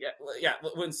 Flash. yeah,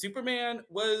 when Superman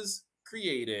was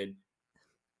created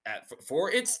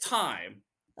for its time,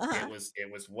 Uh-huh.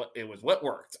 it was what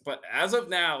worked. But as of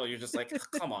now, you're just like,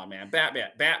 come on, man,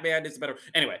 Batman is better.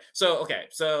 Anyway, so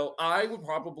I would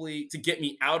probably to get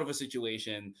me out of a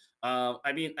situation.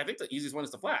 I mean, I think the easiest one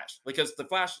is the Flash because the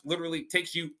Flash literally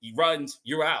takes you, he runs,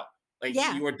 you're out. Like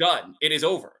Yeah, you are done. It is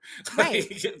over. right.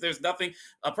 Like, there's nothing.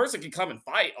 A person can come and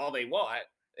fight all they want,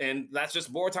 and that's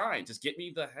just more time. Just get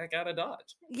me the heck out of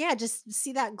Dodge. Yeah, just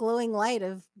see that glowing light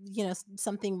of,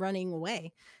 something running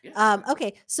away. Yeah.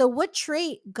 Okay, so what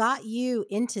trait got you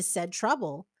into said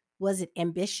trouble? Was it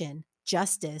ambition,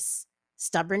 justice,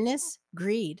 stubbornness,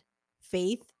 greed,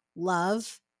 faith,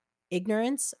 love,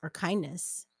 ignorance, or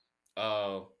kindness?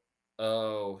 Oh,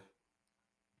 oh.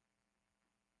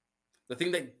 The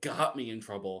thing that got me in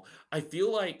trouble. I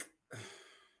feel like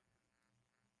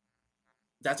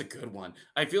That's a good one.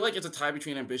 I feel like it's a tie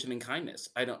between ambition and kindness.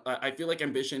 I feel like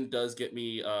ambition does get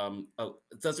me,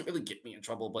 it doesn't really get me in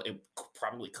trouble, but it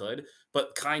probably could.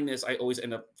 But kindness, I always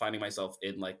end up finding myself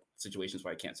in, like, situations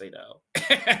where I can't say no,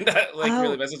 and that, like,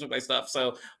 really Oh, messes with my stuff.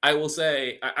 So I will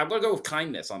say I'm gonna go with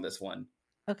kindness on this one.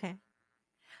 okay.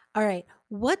 All right.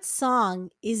 What song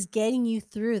is getting you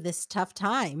through this tough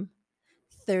time?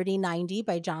 3090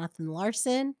 by Jonathan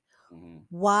Larson. Mhm.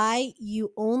 Why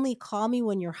You Only Call Me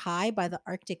When You're High by the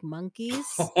Arctic Monkeys.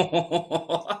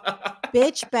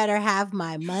 Bitch Better Have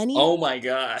My Money. Oh my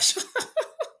gosh.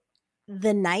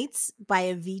 The Nights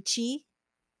by Avicii.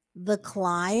 The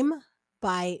Climb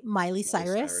by Miley Miley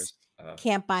Cyrus. Cyrus.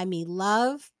 Can't Buy Me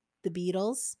Love, The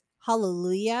Beatles.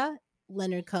 Hallelujah,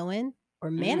 Leonard Cohen. Or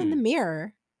Man in the Mm,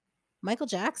 Mirror, Michael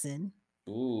Jackson.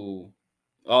 ooh.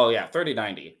 Oh yeah,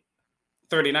 3090.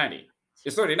 3090.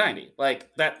 It's 3090.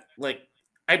 Like that, like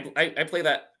I play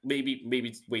that maybe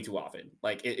way too often.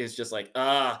 Like it's just like,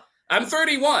 I'm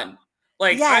 31.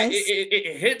 Like Yes.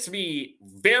 it hits me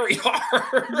very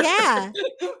hard. Yeah. And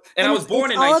I And was it's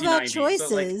born in all about 1990.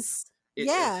 So like choices.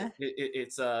 Yeah.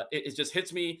 it just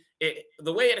hits me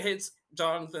the way it hits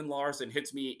Jonathan Larson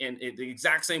hits me in the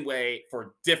exact same way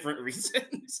for different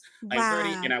reasons. I'm 30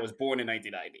 and Wow. I was born in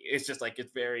 1990. It's just like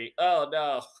it's very, oh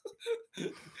no.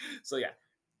 So yeah.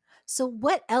 So,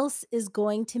 what else is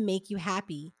going to make you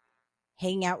happy?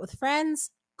 Hanging out with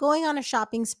friends, going on a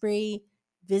shopping spree,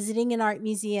 visiting an art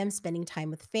museum, spending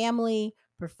time with family,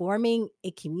 performing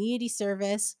a community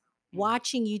service, Mm.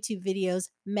 watching YouTube videos,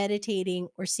 meditating,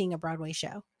 or seeing a Broadway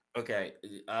show. Okay,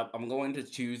 I'm going to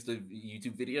choose the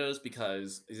YouTube videos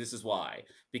because this is why.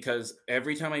 Because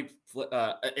every time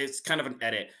it's kind of an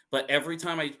edit, but every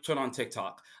time I turn on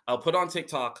TikTok, I'll put on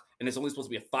TikTok, and it's only supposed to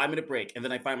be a 5 minute break, and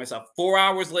then I find myself 4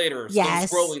 hours later still Yes.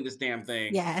 scrolling this damn thing,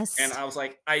 and Yes. I was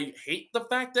like, I hate the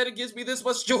fact that it gives me this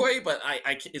much joy, but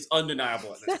it's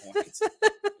undeniable at this point.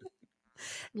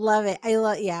 Love it. I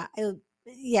love, yeah.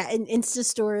 Yeah. And Insta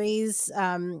stories.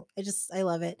 I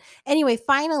love it. Anyway,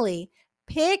 finally,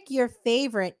 pick your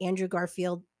favorite Andrew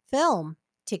Garfield film: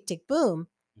 Tick, Tick, Boom,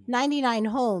 99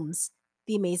 Homes,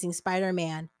 The Amazing Spider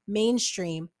Man,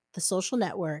 Mainstream, The Social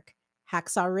Network,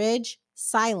 Hacksaw Ridge,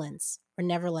 Silence, or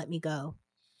Never Let Me Go.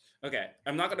 Okay,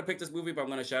 I'm not gonna pick this movie, but I'm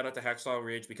gonna shout out to Hacksaw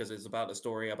Ridge because it's about a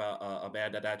story about a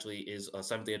band that actually is a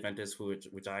Seventh Day Adventist,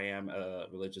 which I am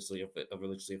religiously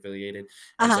affiliated,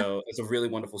 Uh and huh. so it's a really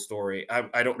wonderful story.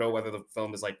 I don't know whether the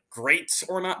film is like great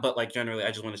or not, but like generally, I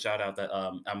just want to shout out that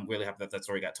I'm really happy that that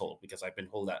story got told because I've been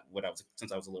told that when I was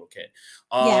since I was a little kid.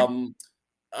 Yeah. Um,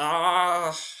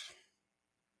 uh,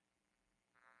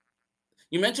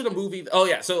 you mentioned a movie. Oh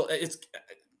yeah, so it's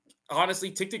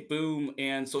honestly, Tick Tick Boom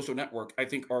and Social Network, I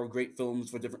think, are great films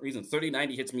for different reasons.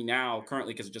 3090 hits me now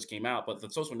currently because it just came out, but the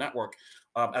Social Network,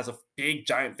 as a big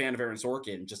giant fan of Aaron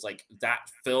Sorkin, just like that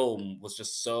film was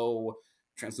just so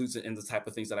translucent in the type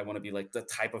of things that I want to be like, the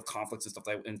type of conflicts and stuff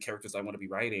and characters I want to be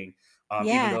writing. Even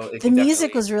Yeah. though it The can music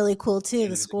definitely, was really cool too, yeah, the the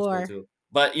music was cool score. too.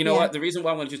 But you know Yeah. what? The reason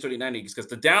why I want to choose 3090 is because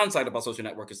the downside about Social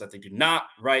Network is that they do not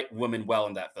write women well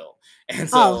in that film. And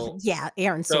Oh, so yeah.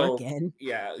 Aaron so, Sorkin.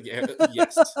 yeah, yeah,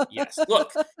 yes, yes.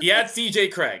 Look, he had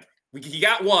CJ Craig. He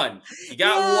got one. He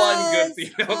got one good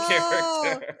Yes. female Oh.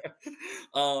 character.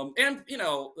 And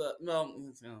no,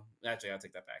 actually, I'll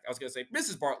take that back. I was gonna say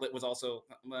Mrs. Bartlett was also,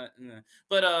 but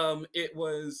it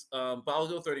was. But I'll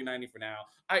go 3090 for now.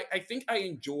 I think I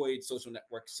enjoyed Social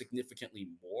Network significantly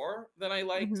more than I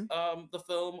liked Mhm. the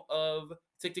film of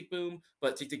Tick Tick Boom.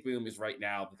 But Tick Tick Boom is right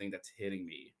now the thing that's hitting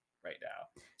me right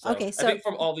now. So Okay, I so think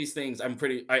from all these things,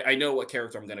 I know what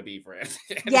character I'm gonna be for Andy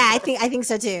yeah, Garfield. I think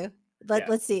so too. Yeah,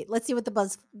 Let's see. Let's see what the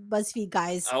BuzzFeed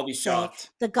guys I'll be say. shocked.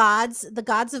 The gods of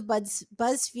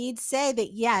BuzzFeed say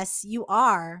that yes, you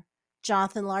are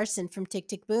Jonathan Larson from Tick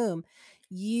Tick Boom.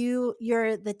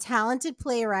 You're the talented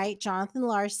playwright Jonathan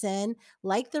Larson.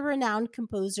 Like the renowned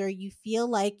composer, you feel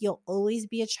like you'll always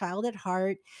be a child at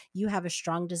heart. You have a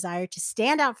strong desire to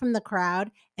stand out from the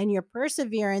crowd, and your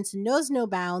perseverance knows no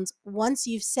bounds once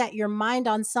you've set your mind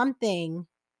on something.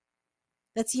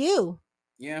 That's you.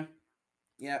 Yeah,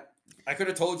 yeah. I could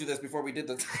have told you this before we did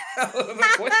the quiz.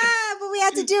 But we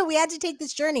had to do. We had to take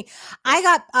this journey. Yeah, I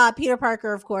got Peter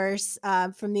Parker, of course,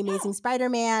 from the Amazing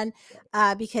Spider-Man,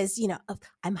 yeah. because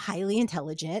I'm highly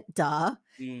intelligent. Duh.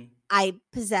 Mm, I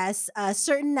possess a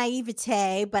certain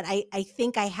naivete, but I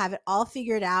think I have it all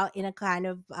figured out in a kind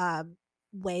of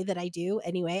way that I do.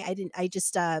 Anyway, I didn't. I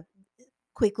just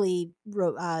quickly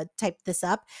typed this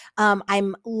up.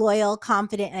 I'm loyal,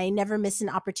 confident, and I never miss an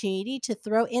opportunity to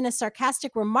throw in a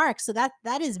sarcastic remark. So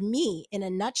that is me in a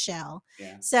nutshell.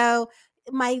 yeah. So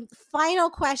my final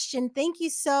question. Thank you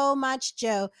so much,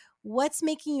 Joe. What's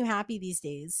making you happy these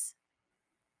days?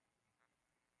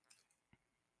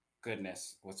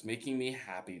 Goodness, what's making me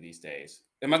happy these days?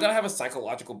 Am I gonna have a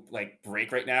psychological like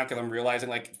break right now? Because I'm realizing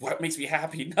like what makes me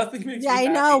happy? Nothing makes Yeah, me I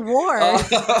know, happy. war.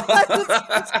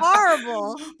 It's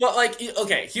horrible. But like,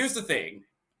 okay, here's the thing.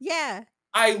 Yeah.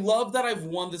 I love that I've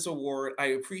won this award. I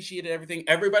appreciated everything.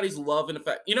 Everybody's love and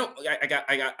effect.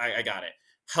 I got it.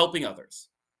 Helping others.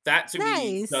 That to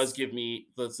me does Nice. give me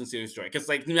the sincerest joy. Because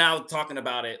like now talking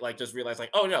about it, like just realize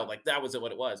like, oh no, like that was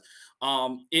what it was.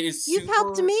 It is You've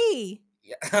helped super. me.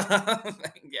 Yeah,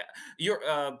 yeah. You're,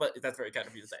 but that's very kind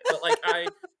of you to say. But like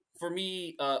for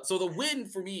me, so the win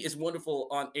for me is wonderful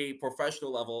on a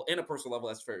professional level and a personal level.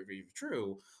 That's very, very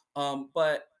true.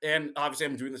 But and obviously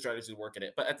I'm doing the strategy to work at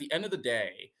it. But at the end of the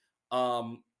day,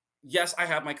 yes, I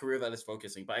have my career that is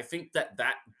focusing, but I think that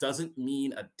that doesn't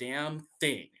mean a damn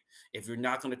thing if you're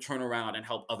not going to turn around and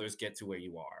help others get to where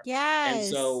you are. And Yes.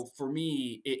 so for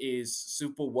me, it is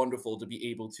super wonderful to be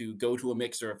able to go to a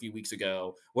mixer a few weeks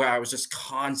ago where I was just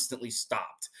constantly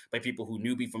stopped by people who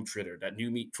knew me from Twitter,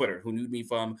 who knew me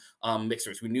from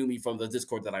mixers, who knew me from the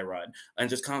Discord that I run, and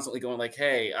just constantly going like,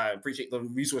 "Hey, I appreciate the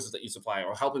resources that you supply,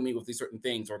 or helping me with these certain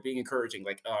things, or being encouraging,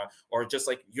 like, or just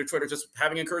like your Twitter, just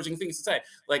having encouraging things to say."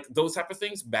 Like those type of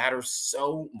things matter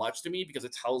so much to me because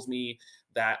it tells me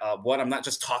that one, I'm not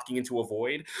just talking into a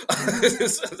void.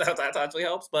 That actually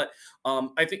helps, but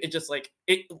I think it just like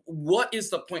it. What is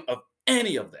the point of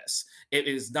any of this? It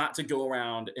is not to go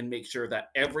around and make sure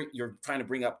that you're trying to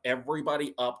bring up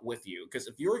everybody up with you. Because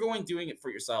if you're doing it for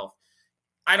yourself,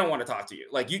 I don't want to talk to you.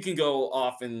 Like you can go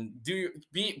off and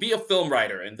be a film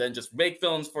writer and then just make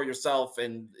films for yourself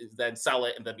and then sell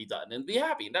it and then be done and be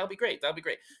happy. That'll be great. That'll be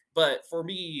great. But for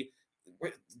me,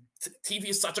 TV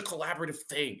is such a collaborative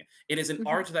thing. It is an Mhm.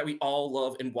 art that we all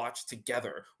love and watch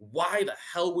together. Why the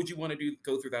hell would you want to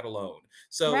go through that alone?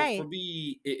 So for Right.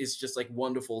 me, it is just like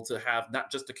wonderful to have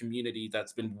not just a community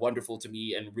that's been wonderful to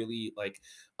me and really like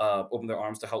open their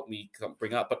arms to help me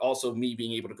bring up, but also me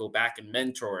being able to go back and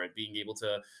mentor and being able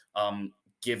to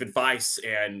give advice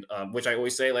and which I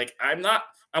always say like I'm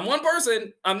one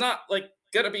person. I'm not like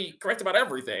gonna be correct about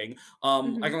everything. I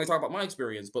Mhm. can only talk about my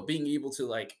experience, but being able to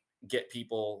like get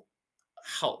people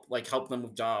help them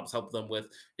with jobs, help them with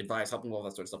advice, help them with all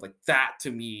that sort of stuff. Like that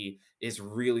to me is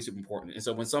really super important. And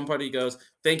so when somebody goes,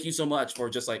 "Thank you so much for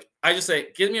just like," I just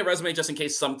say, "Give me a resume just in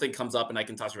case something comes up and I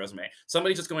can toss your resume."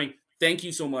 Somebody just going, "Thank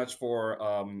you so much for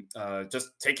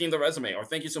just taking the resume," or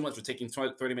 "Thank you so much for taking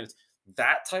 30 minutes."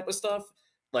 That type of stuff,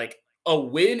 like a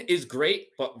win is great,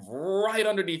 but right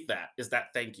underneath that is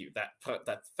that thank you, that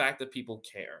fact that people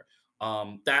care.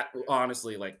 That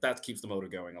honestly, like that keeps the motor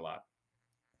going a lot.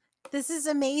 This is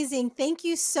amazing. Thank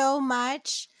you so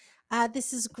much.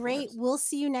 This is Of great. course. We'll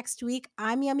see you next week.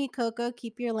 I'm Yummy Coco.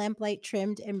 Keep your lamplight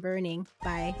trimmed and burning.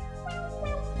 Bye.